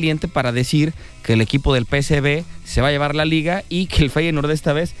muy valiente para decir que el equipo del PSV se va a llevar la liga y que el Feyenoord de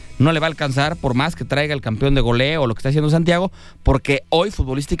esta vez no le va a alcanzar, por más que traiga el campeón de goleo o lo que está haciendo Santiago, porque hoy,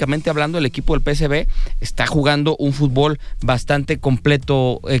 futbolísticamente hablando, el equipo del PSV está jugando un fútbol bastante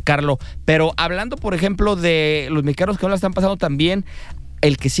completo, Carlo. Pero hablando, por ejemplo, de los mexicanos que no la están pasando tan bien,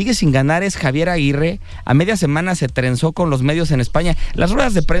 el que sigue sin ganar es Javier Aguirre. A media semana se trenzó con los medios en España. Las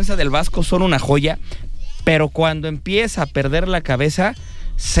ruedas de prensa del Vasco son una joya, pero cuando empieza a perder la cabeza,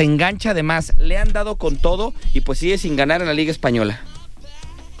 se engancha de más. Le han dado con todo y pues sigue sin ganar en la Liga Española.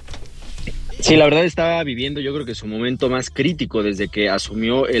 Sí, la verdad estaba viviendo, yo creo que su momento más crítico desde que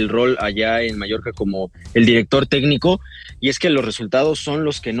asumió el rol allá en Mallorca como el director técnico, y es que los resultados son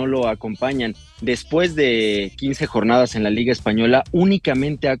los que no lo acompañan. Después de 15 jornadas en la Liga Española,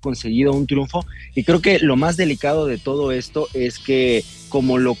 únicamente ha conseguido un triunfo, y creo que lo más delicado de todo esto es que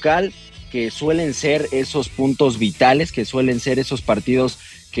como local, que suelen ser esos puntos vitales, que suelen ser esos partidos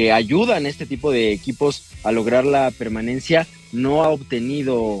que ayudan a este tipo de equipos a lograr la permanencia, no ha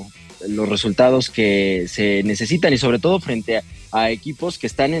obtenido los resultados que se necesitan, y sobre todo frente a equipos que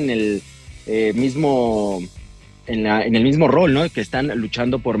están en el mismo rol, ¿no? Que están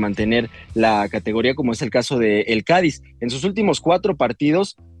luchando por mantener la categoría, como es el caso de el Cádiz. En sus últimos 4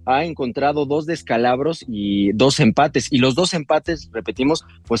 partidos ha encontrado 2 descalabros y 2 empates, y los 2 empates, repetimos,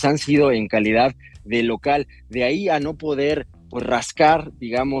 pues han sido en calidad de local. De ahí a no poder pues rascar,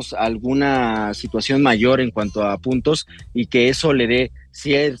 digamos, alguna situación mayor en cuanto a puntos, y que eso le dé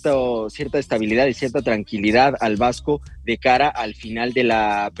cierta estabilidad y cierta tranquilidad al Vasco de cara al final de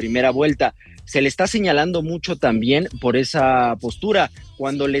la primera vuelta. Se le está señalando mucho también por esa postura.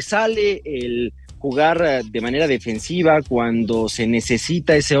 Cuando le sale el jugar de manera defensiva cuando se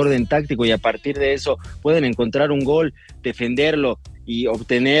necesita ese orden táctico y a partir de eso pueden encontrar un gol, defenderlo y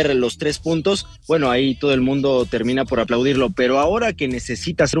obtener los 3 puntos, bueno, ahí todo el mundo termina por aplaudirlo, pero ahora que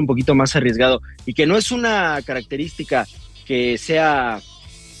necesita ser un poquito más arriesgado y que no es una característica que sea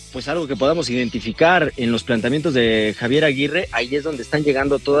pues algo que podamos identificar en los planteamientos de Javier Aguirre, ahí es donde están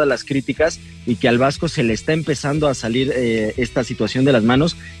llegando todas las críticas y que al Vasco se le está empezando a salir esta situación de las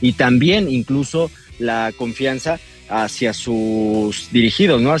manos y también incluso la confianza hacia sus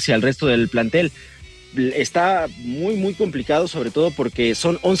dirigidos, ¿no? Hacia el resto del plantel. Está muy, muy complicado, sobre todo porque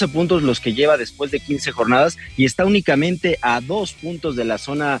son 11 puntos los que lleva después de 15 jornadas y está únicamente a 2 puntos de la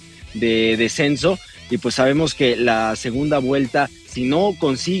zona de descenso y pues sabemos que la segunda vuelta, si no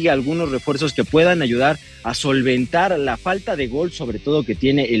consigue algunos refuerzos que puedan ayudar a solventar la falta de gol, sobre todo que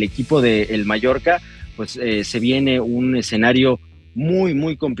tiene el equipo del Mallorca, pues se viene un escenario muy,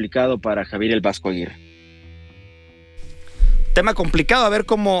 muy complicado para Javier el Vasco Aguirre. Tema complicado, a ver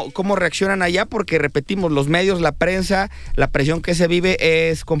cómo reaccionan allá, porque repetimos, los medios, la prensa, la presión que se vive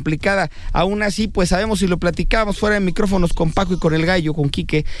es complicada. Aún así, pues sabemos, y lo platicábamos fuera de micrófonos con Paco y con el Gallo, con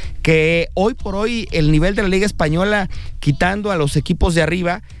Quique, que hoy por hoy el nivel de la Liga Española, quitando a los equipos de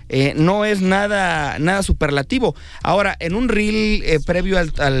arriba, no es nada superlativo. Ahora, en un reel previo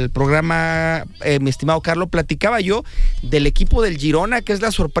al programa, mi estimado Carlos, platicaba yo del equipo del Girona, que es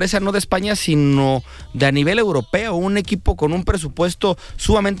la sorpresa no de España, sino de a nivel europeo, un equipo con un presupuesto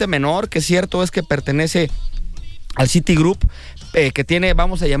sumamente menor, que cierto es que pertenece al City Group, que tiene,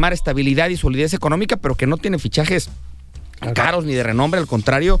 vamos a llamar, estabilidad y solidez económica, pero que no tiene fichajes caros ni de renombre, al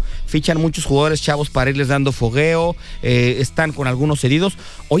contrario, fichan muchos jugadores chavos para irles dando fogueo, están con algunos cedidos.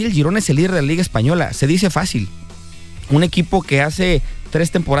 Hoy el Girona es el líder de la Liga Española, se dice fácil. Un equipo que hace 3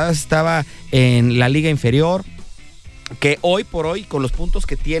 temporadas estaba en la Liga Inferior, que hoy por hoy, con los puntos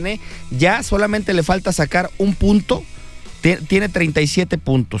que tiene, ya solamente le falta sacar un punto, tiene 37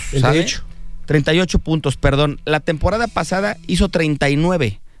 puntos, ¿sabe? 38 puntos, perdón. La temporada pasada hizo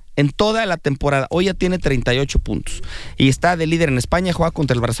 39. En toda la temporada, hoy ya tiene 38 puntos y está de líder en España, juega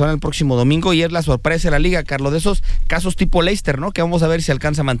contra el Barcelona el próximo domingo y es la sorpresa de la liga, Carlos, de esos casos tipo Leicester, ¿no? Que vamos a ver si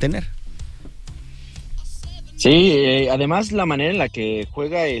alcanza a mantener. Sí, además la manera en la que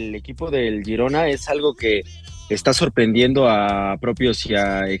juega el equipo del Girona es algo que está sorprendiendo a propios y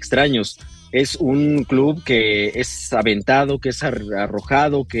a extraños. Es un club que es aventado, que es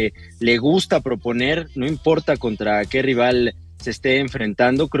arrojado, que le gusta proponer, no importa contra qué rival se esté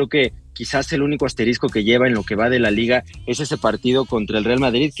enfrentando. Creo que quizás el único asterisco que lleva en lo que va de la liga es ese partido contra el Real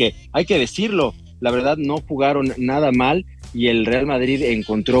Madrid, que hay que decirlo, la verdad no jugaron nada mal y el Real Madrid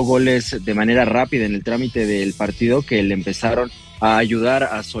encontró goles de manera rápida en el trámite del partido que le empezaron a ayudar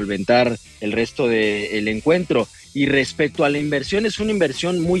a solventar el resto del encuentro. Y respecto a la inversión, es una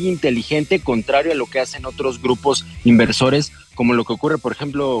inversión muy inteligente, contrario a lo que hacen otros grupos inversores, como lo que ocurre, por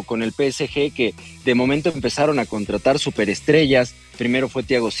ejemplo, con el PSG, que de momento empezaron a contratar superestrellas. Primero fue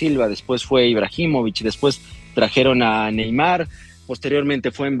Thiago Silva, después fue Ibrahimovic, después trajeron a Neymar,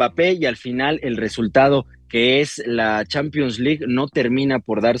 posteriormente fue Mbappé y al final el resultado, que es la Champions League, no termina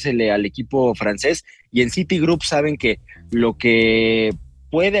por dársele al equipo francés. Y en City Group saben que lo que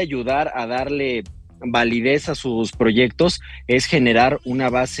puede ayudar a darle validez a sus proyectos es generar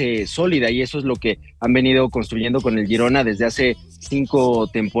una base sólida y eso es lo que han venido construyendo con el Girona desde hace 5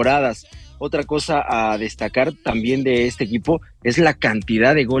 temporadas. Otra cosa a destacar también de este equipo es la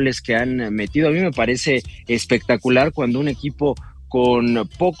cantidad de goles que han metido. A mí me parece espectacular cuando un equipo con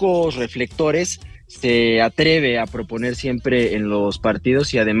pocos reflectores se atreve a proponer siempre en los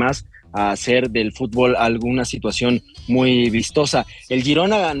partidos y además a hacer del fútbol alguna situación muy vistosa. El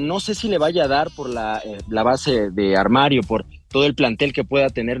Girona no sé si le vaya a dar por la base de armario, por todo el plantel que pueda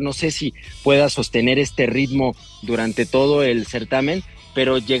tener, no sé si pueda sostener este ritmo durante todo el certamen,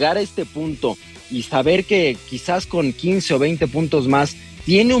 pero llegar a este punto y saber que quizás con 15 o 20 puntos más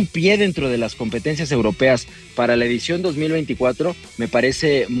tiene un pie dentro de las competencias europeas para la edición 2024, me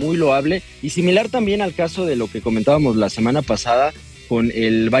parece muy loable y similar también al caso de lo que comentábamos la semana pasada con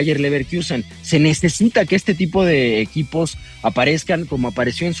el Bayer Leverkusen. Se necesita que este tipo de equipos aparezcan, como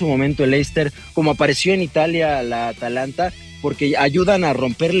apareció en su momento el Leicester, como apareció en Italia la Atalanta, porque ayudan a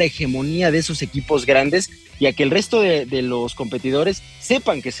romper la hegemonía de esos equipos grandes y a que el resto de los competidores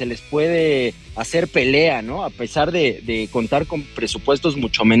sepan que se les puede hacer pelea, ¿no? A pesar de contar con presupuestos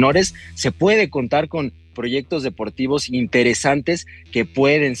mucho menores, se puede contar con proyectos deportivos interesantes que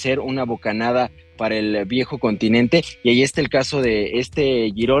pueden ser una bocanada para el viejo continente, y ahí está el caso de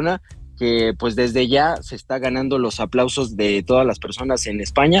este Girona, que pues desde ya se está ganando los aplausos de todas las personas en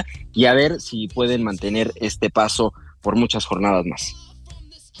España, y a ver si pueden mantener este paso por muchas jornadas más.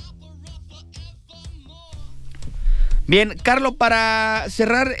 Bien, Carlos, para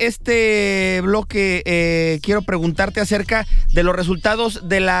cerrar este bloque, quiero preguntarte acerca de los resultados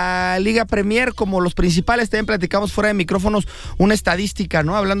de la Liga Premiere, como los principales. También platicamos fuera de micrófonos una estadística,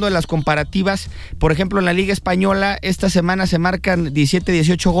 ¿no? Hablando de las comparativas, por ejemplo, en la Liga Española, esta semana se marcan 17,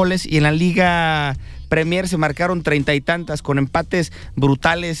 18 goles, y en la Liga Premiere se marcaron 30 y tantas, con empates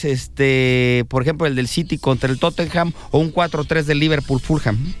brutales, por ejemplo, el del City contra el Tottenham, o un 4-3 del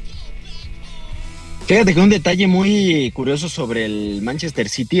Liverpool-Fulham. Fíjate que un detalle muy curioso sobre el Manchester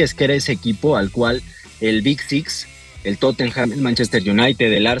City es que era ese equipo al cual el Big Six, el Tottenham, el Manchester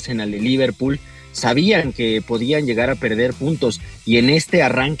United, el Arsenal, el Liverpool, sabían que podían llegar a perder puntos, y en este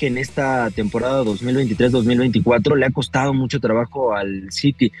arranque, en esta temporada 2023-2024, le ha costado mucho trabajo al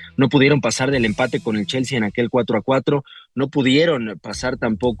City. No pudieron pasar del empate con el Chelsea en aquel 4-4, no pudieron pasar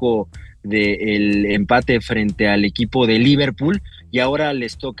tampoco del empate frente al equipo de Liverpool, y ahora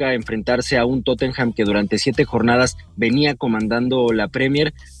les toca enfrentarse a un Tottenham que durante 7 jornadas venía comandando la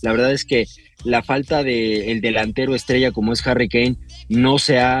Premier. La verdad es que la falta del delantero estrella como es Harry Kane no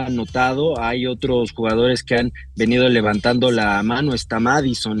se ha notado. Hay otros jugadores que han venido levantando la mano, está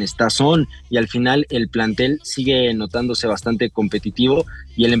Maddison, está Son, y al final el plantel sigue notándose bastante competitivo,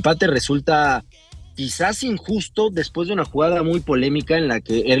 y el empate resulta quizás injusto después de una jugada muy polémica en la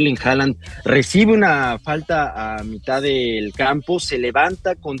que Erling Haaland recibe una falta a mitad del campo, se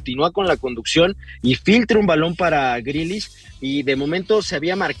levanta, continúa con la conducción y filtra un balón para Grealish, y de momento se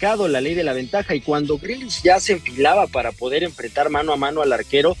había marcado la ley de la ventaja, y cuando Grealish ya se enfilaba para poder enfrentar mano a mano al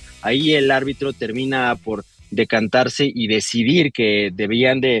arquero, ahí el árbitro termina por decantarse y decidir que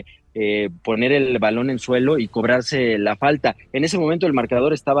debían de poner el balón en suelo y cobrarse la falta. En ese momento el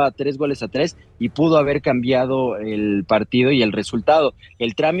marcador estaba 3-3 y pudo haber cambiado el partido y el resultado.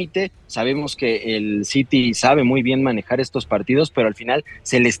 El trámite, sabemos que el City sabe muy bien manejar estos partidos, pero al final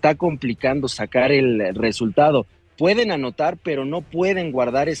se le está complicando sacar el resultado. Pueden anotar, pero no pueden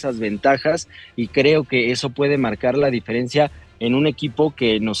guardar esas ventajas, y creo que eso puede marcar la diferencia en un equipo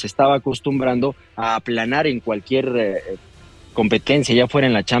que nos estaba acostumbrando a aplanar en cualquier competencia, ya fuera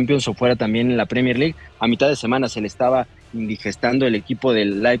en la Champions o fuera también en la Premier League. A mitad de semana se le estaba indigestando el equipo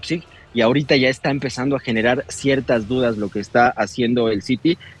del Leipzig, y ahorita ya está empezando a generar ciertas dudas lo que está haciendo el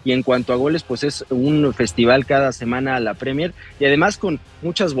City. Y en cuanto a goles, pues es un festival cada semana la Premier, y además con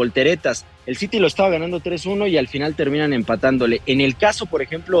muchas volteretas. El City lo estaba ganando 3-1 y al final terminan empatándole. En el caso, por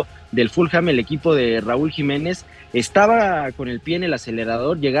ejemplo, del Fulham, el equipo de Raúl Jiménez estaba con el pie en el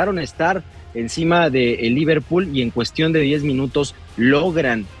acelerador, llegaron a estar encima del Liverpool, y en cuestión de 10 minutos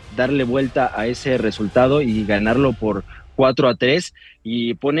logran darle vuelta a ese resultado y ganarlo por 4-3,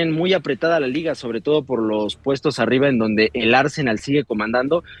 y ponen muy apretada la liga, sobre todo por los puestos arriba en donde el Arsenal sigue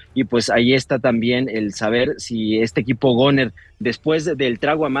comandando. Y pues ahí está también el saber si este equipo Goner, después del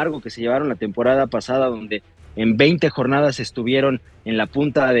trago amargo que se llevaron la temporada pasada, donde en 20 jornadas estuvieron en la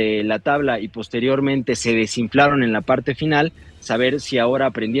punta de la tabla y posteriormente se desinflaron en la parte final, saber si ahora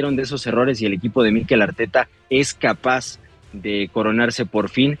aprendieron de esos errores y el equipo de Mikel Arteta es capaz de coronarse por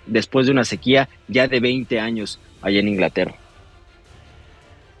fin después de una sequía ya de 20 años allá en Inglaterra.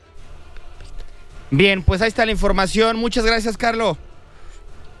 Bien, pues ahí está la información. Muchas gracias, Carlos.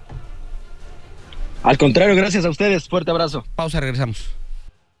 Al contrario, gracias a ustedes. Fuerte abrazo. Pausa, regresamos.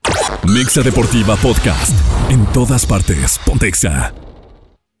 Mexa Deportiva Podcast. En todas partes, Pontexa.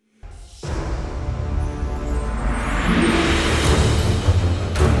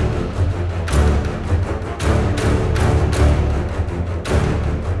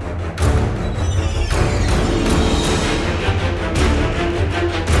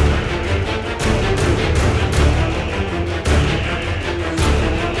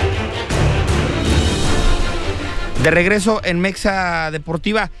 De regreso en Mexa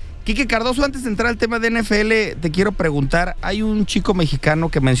Deportiva. Quique Cardoso, antes de entrar al tema de NFL, te quiero preguntar, hay un chico mexicano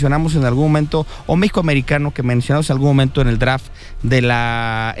que mencionamos en algún momento, o mexicoamericano que mencionamos en algún momento en el draft de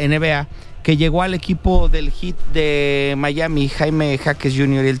la NBA, que llegó al equipo del Heat de Miami, Jaime Jaques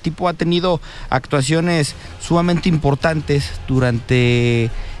Jr. El tipo ha tenido actuaciones sumamente importantes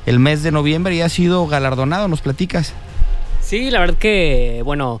durante el mes de noviembre y ha sido galardonado. ¿Nos platicas? Sí, la verdad que,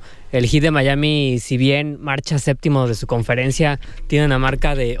 bueno, el Heat de Miami, si bien marcha séptimo de su conferencia, tiene una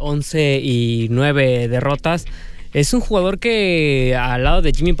marca de 11-9 derrotas. Es un jugador que, al lado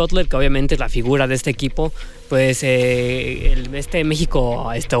de Jimmy Butler, que obviamente es la figura de este equipo, pues este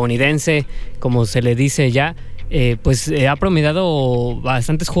México estadounidense, como se le dice ya, ha promediado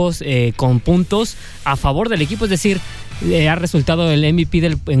bastantes juegos con puntos a favor del equipo. Es decir, ha resultado el MVP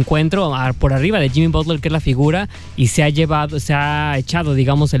del encuentro por arriba de Jimmy Butler, que es la figura, y se ha echado,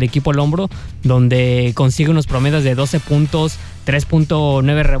 digamos, el equipo al hombro, donde consigue unos promedios de 12 puntos,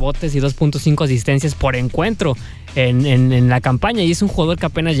 3.9 rebotes y 2.5 asistencias por encuentro en la campaña, y es un jugador que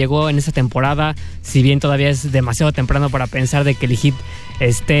apenas llegó en esta temporada. Si bien todavía es demasiado temprano para pensar de que el Heat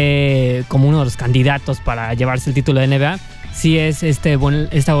esté como uno de los candidatos para llevarse el título de NBA, sí es esta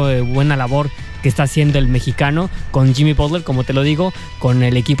buena labor que está haciendo el mexicano con Jimmy Butler, como te lo digo, con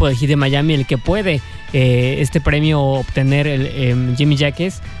el equipo del Heat de Miami, el que puede este premio obtener el Jimmy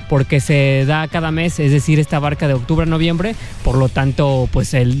Jaques, porque se da cada mes, es decir, esta abarca de octubre a noviembre. Por lo tanto,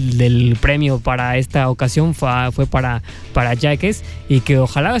 pues el premio para esta ocasión fue para Jaques, y que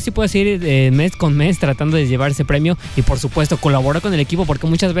ojalá así pueda seguir mes con mes tratando de llevar ese premio, y por supuesto colaborar con el equipo, porque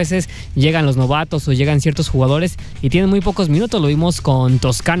muchas veces llegan los novatos o llegan ciertos jugadores y tienen muy pocos minutos. Lo vimos con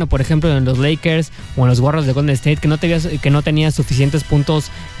Toscano, por ejemplo, en los Lakers o en los Warriors de Golden State, que no tenía suficientes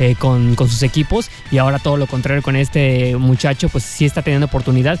puntos con sus equipos, y ahora todo lo contrario con este muchacho, pues sí está teniendo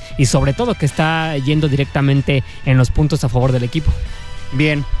oportunidad, y sobre todo que está yendo directamente en los puntos a favor del equipo.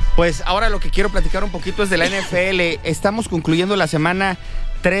 Bien, pues ahora lo que quiero platicar un poquito es de la NFL. Estamos concluyendo la semana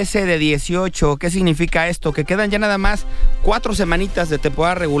 13 de 18. ¿Qué significa esto? Que quedan ya nada más 4 semanitas de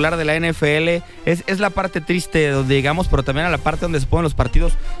temporada regular de la NFL. Es la parte triste donde llegamos, pero también a la parte donde se ponen los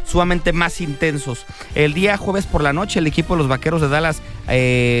partidos sumamente más intensos. El día jueves por la noche, el equipo de los Vaqueros de Dallas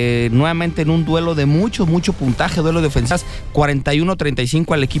nuevamente en un duelo de mucho puntaje, duelo de ofensivas,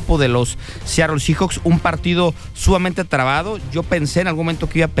 41-35 al equipo de los Seattle Seahawks. Un partido sumamente trabado. Yo pensé en algún momento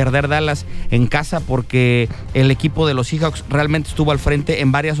que iba a perder Dallas en casa, porque el equipo de los Seahawks realmente estuvo al frente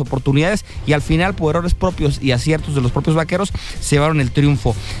en varias oportunidades, y al final, por errores propios y aciertos de los propios Vaqueros, se llevaron el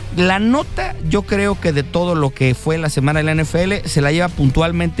triunfo. La nota, yo creo que de todo lo que fue la semana de la NFL, se la lleva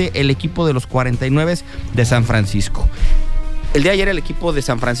puntualmente el equipo de los 49 de San Francisco. El día de ayer el equipo de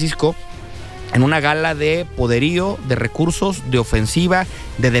San Francisco, en una gala de poderío, de recursos, de ofensiva,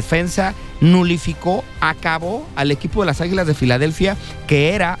 de defensa, nulificó, acabó al equipo de las Águilas de Filadelfia,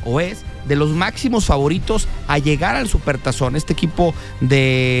 que era o es de los máximos favoritos a llegar al Supertazón. Este equipo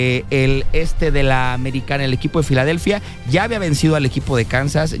de la Americana, el equipo de Filadelfia, ya había vencido al equipo de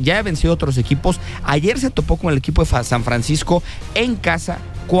Kansas, ya había vencido a otros equipos. Ayer se topó con el equipo de San Francisco en casa,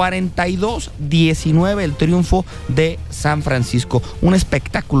 42-19 el triunfo de San Francisco. Un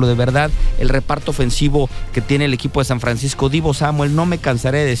espectáculo de verdad el reparto ofensivo que tiene el equipo de San Francisco. Divo Samuel, no me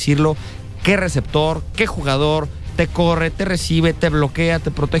cansaré de decirlo, qué receptor, qué jugador. Te corre, te recibe, te bloquea,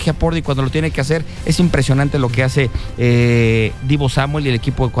 te protege a Pordy cuando lo tiene que hacer. Es impresionante lo que hace Divo Samuel y el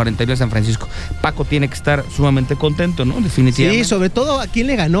equipo de 49 de San Francisco. Paco tiene que estar sumamente contento, ¿no? Definitivamente. Sí, sobre todo a quién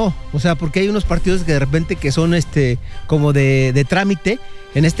le ganó. O sea, porque hay unos partidos que de repente que son como de trámite.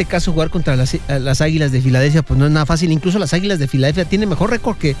 En este caso, jugar contra las Águilas de Filadelfia, pues no es nada fácil. Incluso las Águilas de Filadelfia tienen mejor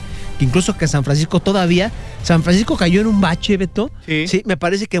récord que incluso que San Francisco todavía. San Francisco cayó en un bache, Beto. Sí, me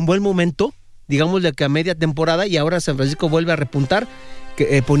parece que en buen momento, digamos de que a media temporada, y ahora San Francisco vuelve a repuntar,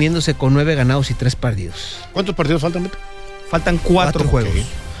 poniéndose con 9 ganados y 3 perdidos. ¿Cuántos partidos faltan, Beto? Faltan 4 juegos. Okay.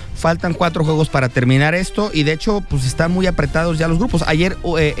 Faltan 4 juegos para terminar esto, y de hecho pues están muy apretados ya los grupos. Ayer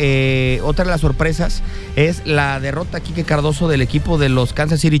otra de las sorpresas es la derrota, Quique Cardoso, del equipo de los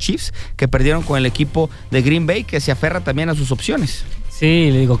Kansas City Chiefs, que perdieron con el equipo de Green Bay, que se aferra también a sus opciones. Sí,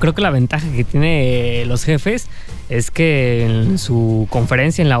 le digo, creo que la ventaja que tiene los Jefes es que en su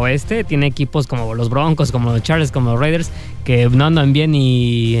conferencia en la oeste tiene equipos como los Broncos, como los Chargers, como los Raiders, que no andan bien,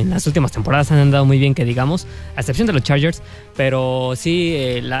 y en las últimas temporadas han andado muy bien, que digamos, a excepción de los Chargers. Pero sí,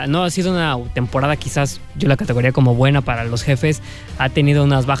 no ha sido una temporada quizás yo la categoría como buena para los Jefes. Ha tenido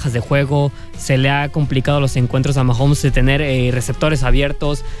unas bajas de juego, se le ha complicado los encuentros a Mahomes de tener receptores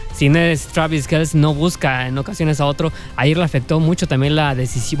abiertos. Si no es Travis Kelce, no busca en ocasiones a otro. Ayer le afectó mucho también la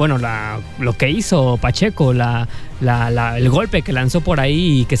decisión, lo que hizo Pacheco, el golpe que lanzó por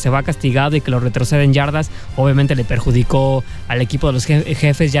ahí y que se va castigado y que lo retrocede en yardas. Obviamente le perjudicó al equipo de los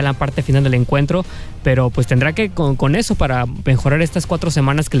Jefes ya en la parte final del encuentro, pero pues tendrá que con eso para mejorar estas 4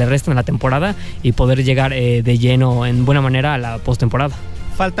 semanas que le restan a la temporada y poder llegar de lleno en buena manera a la postemporada.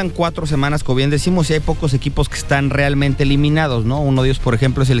 Faltan 4 semanas, como bien decimos, y hay pocos equipos que están realmente eliminados, ¿no? Uno de ellos, por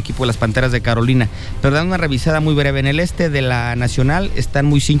ejemplo, es el equipo de las Panteras de Carolina. Pero dando una revisada muy breve, en el este de la Nacional están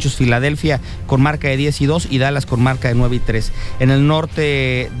muy cinchos Filadelfia con marca de 10-2 y Dallas con marca de 9-3. En el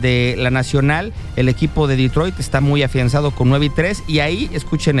norte de la Nacional, el equipo de Detroit está muy afianzado con 9-3, y ahí,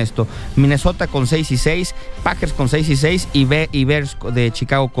 escuchen esto, Minnesota con 6-6, Packers con 6-6 y Bears de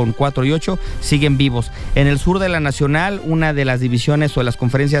Chicago con 4-8 siguen vivos. En el sur de la Nacional, una de las divisiones o de las conferencias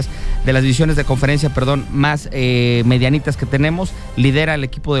conferencias, de las divisiones de conferencia, más medianitas que tenemos. Lidera el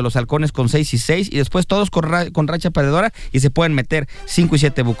equipo de los Halcones con 6-6, y después todos con racha perdedora, y se pueden meter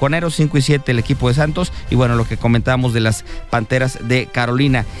 5-7 Buconeros, 5-7 el equipo de Santos, y bueno, lo que comentábamos de las Panteras de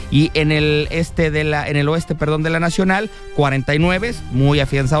Carolina. Y en el oeste de la Nacional, 49, muy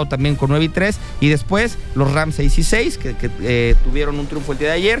afianzado también con 9-3, y después los Rams 6-6, que tuvieron un triunfo el día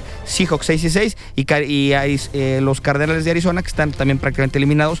de ayer, Seahawks 6-6, y los Cardenales de Arizona, que están también prácticamente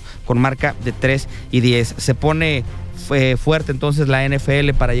eliminados con marca de 3-10. Se pone fuerte entonces la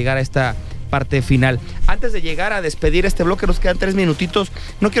NFL para llegar a esta parte final. Antes de llegar a despedir este bloque, nos quedan 3 minutitos.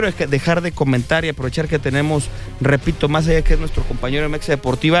 No quiero dejar de comentar y aprovechar que tenemos, repito, más allá que es nuestro compañero de Mexa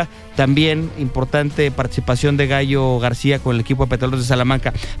Deportiva, también importante participación de Gallo García con el equipo de Petroleros de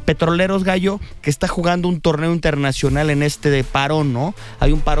Salamanca. Petroleros, Gallo, que está jugando un torneo internacional en de parón, ¿no?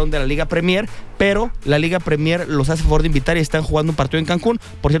 Hay un parón de la Liga Premiere, pero la Liga Premiere los hace favor de invitar y están jugando un partido en Cancún.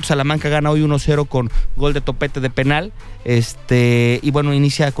 Por cierto, Salamanca gana hoy 1-0 con gol de Topete de penal. Y bueno,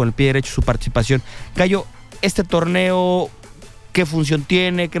 inicia con el pie derecho su participación. Gallo, este torneo, ¿qué función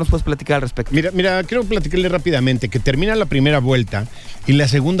tiene? ¿Qué nos puedes platicar al respecto? Mira, quiero platicarle rápidamente que termina la primera vuelta y la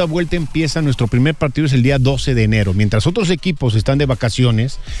segunda vuelta empieza. Nuestro primer partido es el día 12 de enero. Mientras otros equipos están de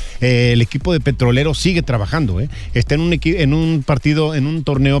vacaciones, el equipo de Petroleros sigue trabajando. Está en un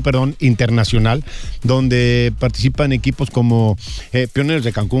torneo internacional, donde participan equipos como Pioneros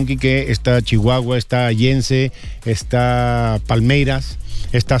de Cancún, Quique, está Chihuahua, está Allense, está Palmeiras,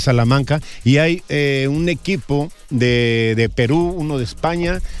 está Salamanca, y hay un equipo de Perú, uno de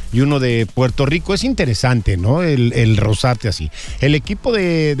España y uno de Puerto Rico. Es interesante, ¿no? El rozarte así. El equipo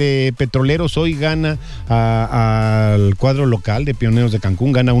de Petroleros hoy gana al cuadro local de Pioneros de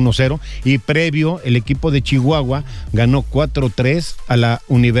Cancún, gana 1-0, y previo el equipo de Chihuahua ganó 4-3 a la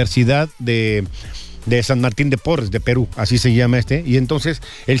Universidad de San Martín de Porres, de Perú, así se llama y entonces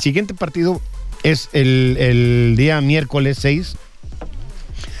el siguiente partido es el día miércoles 6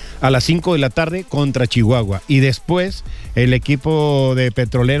 a las 5 de la tarde contra Chihuahua, y después el equipo de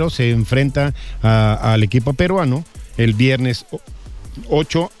Petroleros se enfrenta al equipo peruano el viernes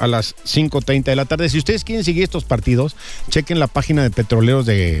 8 a las 5:30 de la tarde. Si ustedes quieren seguir estos partidos, chequen la página de Petroleros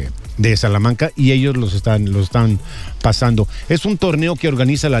de Salamanca, y ellos los están pasando. Es un torneo que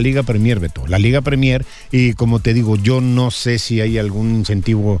organiza la Liga Premiere, Beto. La Liga Premiere, y como te digo, yo no sé si hay algún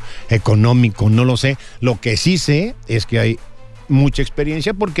incentivo económico, no lo sé. Lo que sí sé es que hay mucha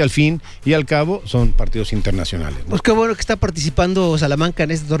experiencia, porque al fin y al cabo son partidos internacionales, ¿no? Pues qué bueno que está participando Salamanca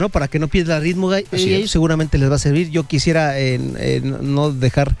en este torneo para que no pierda ritmo, y ellos seguramente les va a servir. Yo quisiera no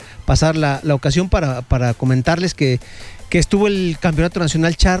dejar pasar la ocasión para comentarles que estuvo el Campeonato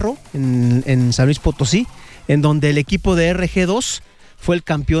Nacional Charro en San Luis Potosí, en donde el equipo de RG2 fue el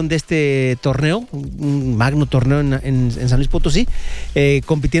campeón de este torneo, un magno torneo en San Luis Potosí,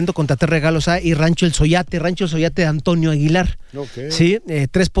 compitiendo contra Tres Regalos A y Rancho El Soyate de Antonio Aguilar. Okay. Sí,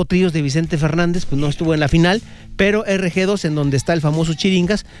 3 potrillos de Vicente Fernández, pues no estuvo en la final, pero RG2, en donde está el famoso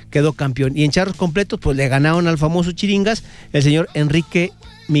Chiringas, quedó campeón. Y en charros completos, pues le ganaron al famoso Chiringas el señor Enrique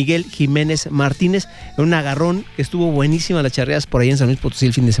Miguel Jiménez Martínez, en un agarrón que estuvo buenísima las charreadas por ahí en San Luis Potosí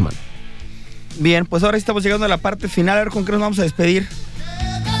el fin de semana. Bien, pues ahora estamos llegando a la parte final. A ver con qué nos vamos a despedir.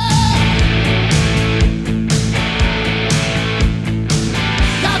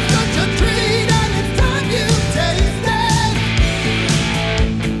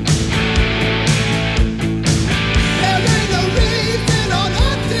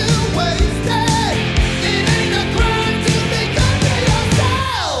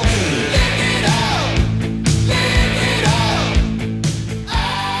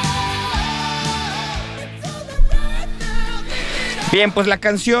 Bien, pues la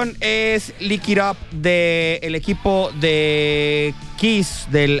canción es Lick It Up del equipo de Kiss,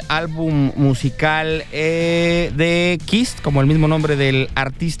 del álbum musical de Kiss, como el mismo nombre del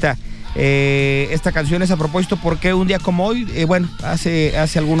artista. Esta canción es a propósito porque un día como hoy,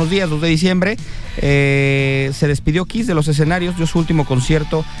 hace algunos días, 2 de diciembre, se despidió Kiss de los escenarios, dio su último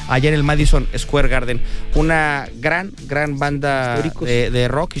concierto ayer en el Madison Square Garden. Una gran banda de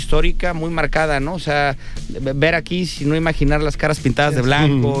rock histórica, muy marcada, ¿no? O sea, ver a Kiss y no imaginar las caras pintadas de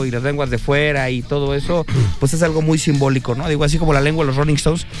blanco y las lenguas de fuera y todo eso, pues es algo muy simbólico, ¿no? Digo, así como la lengua de los Rolling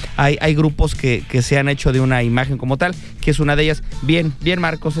Stones, hay grupos que se han hecho de una imagen como tal, que es una de ellas. Bien,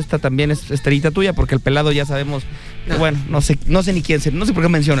 Marcos, esta también es estrellita tuya, porque el pelado ya sabemos, no sé ni quién, no sé por qué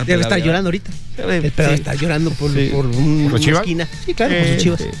menciona. Debe estar llorando ahorita. El pelado está llorando por una esquina. Sí, claro, por sus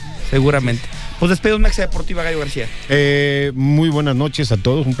Chivas. Sí, seguramente. Pues despedimos Mexa Deportiva, Gallo García. Muy buenas noches a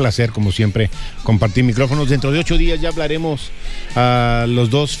todos, un placer como siempre compartir micrófonos. Dentro de 8 días ya hablaremos a los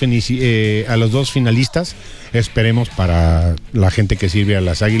dos finalistas. Esperemos para la gente que sirve a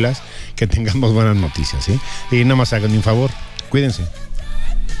las Águilas que tengamos buenas noticias, ¿sí? Y nada más hagan un favor, cuídense.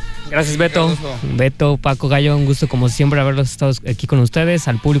 Gracias, Beto. Beto, Paco, Gallo, un gusto como siempre haberlos estado aquí con ustedes,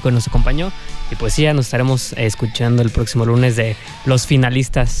 al público que nos acompañó. Y pues sí, ya nos estaremos escuchando el próximo lunes de los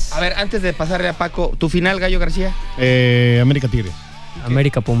finalistas. A ver, antes de pasarle a Paco, ¿tu final, Gallo García? América Tigres.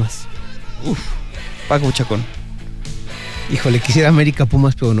 América Pumas. Paco Buchacón. Híjole, quisiera América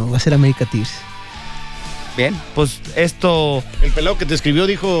Pumas, pero no, va a ser América Tigres. Bien, pues esto... El pelado que te escribió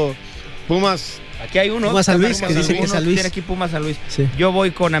dijo Pumas... Aquí hay uno. Pumas San Luis, que dice que es San Luis. Tiene aquí Pumas San Luis. Sí. Yo voy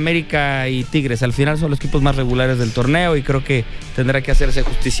con América y Tigres. Al final son los equipos más regulares del torneo y creo que tendrá que hacerse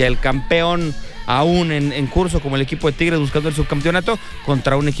justicia. El campeón aún en curso, como el equipo de Tigres buscando el subcampeonato,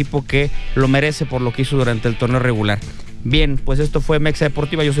 contra un equipo que lo merece por lo que hizo durante el torneo regular. Bien, pues esto fue Mexa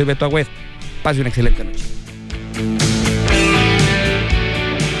Deportiva. Yo soy Beto Agüed. Pase una excelente noche.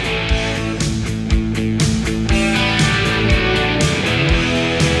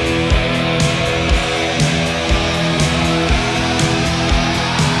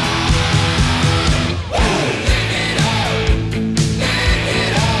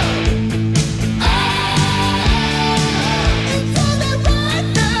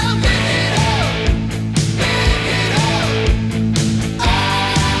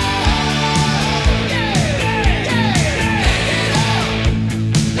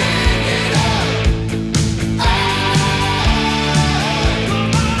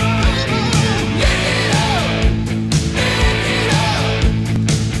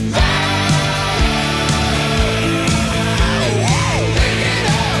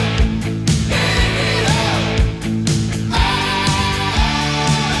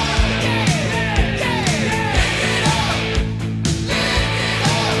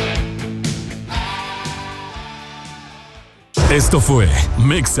 Esto fue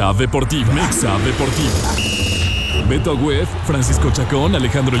Mexa Deportiva. Mexa Deportiva. Beto Agüed, Francisco Chacón,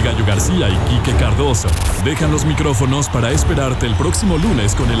 Alejandro El Gallo García y Quique Cardoso dejan los micrófonos para esperarte el próximo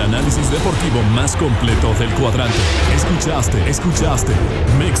lunes con el análisis deportivo más completo del cuadrante. Escuchaste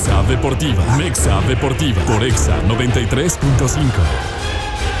Mexa Deportiva. Mexa Deportiva por Exa 93.5.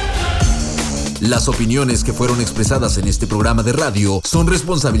 Las opiniones que fueron expresadas en este programa de radio son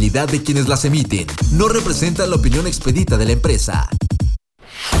responsabilidad de quienes las emiten. No representan la opinión expedita de la empresa.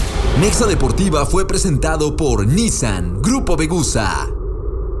 Mexa Deportiva fue presentado por Nissan Grupo Vegusa.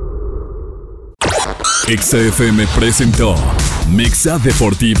 Exa FM presentó Mexa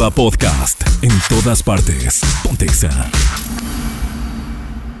Deportiva Podcast. En todas partes. Ponte Exa.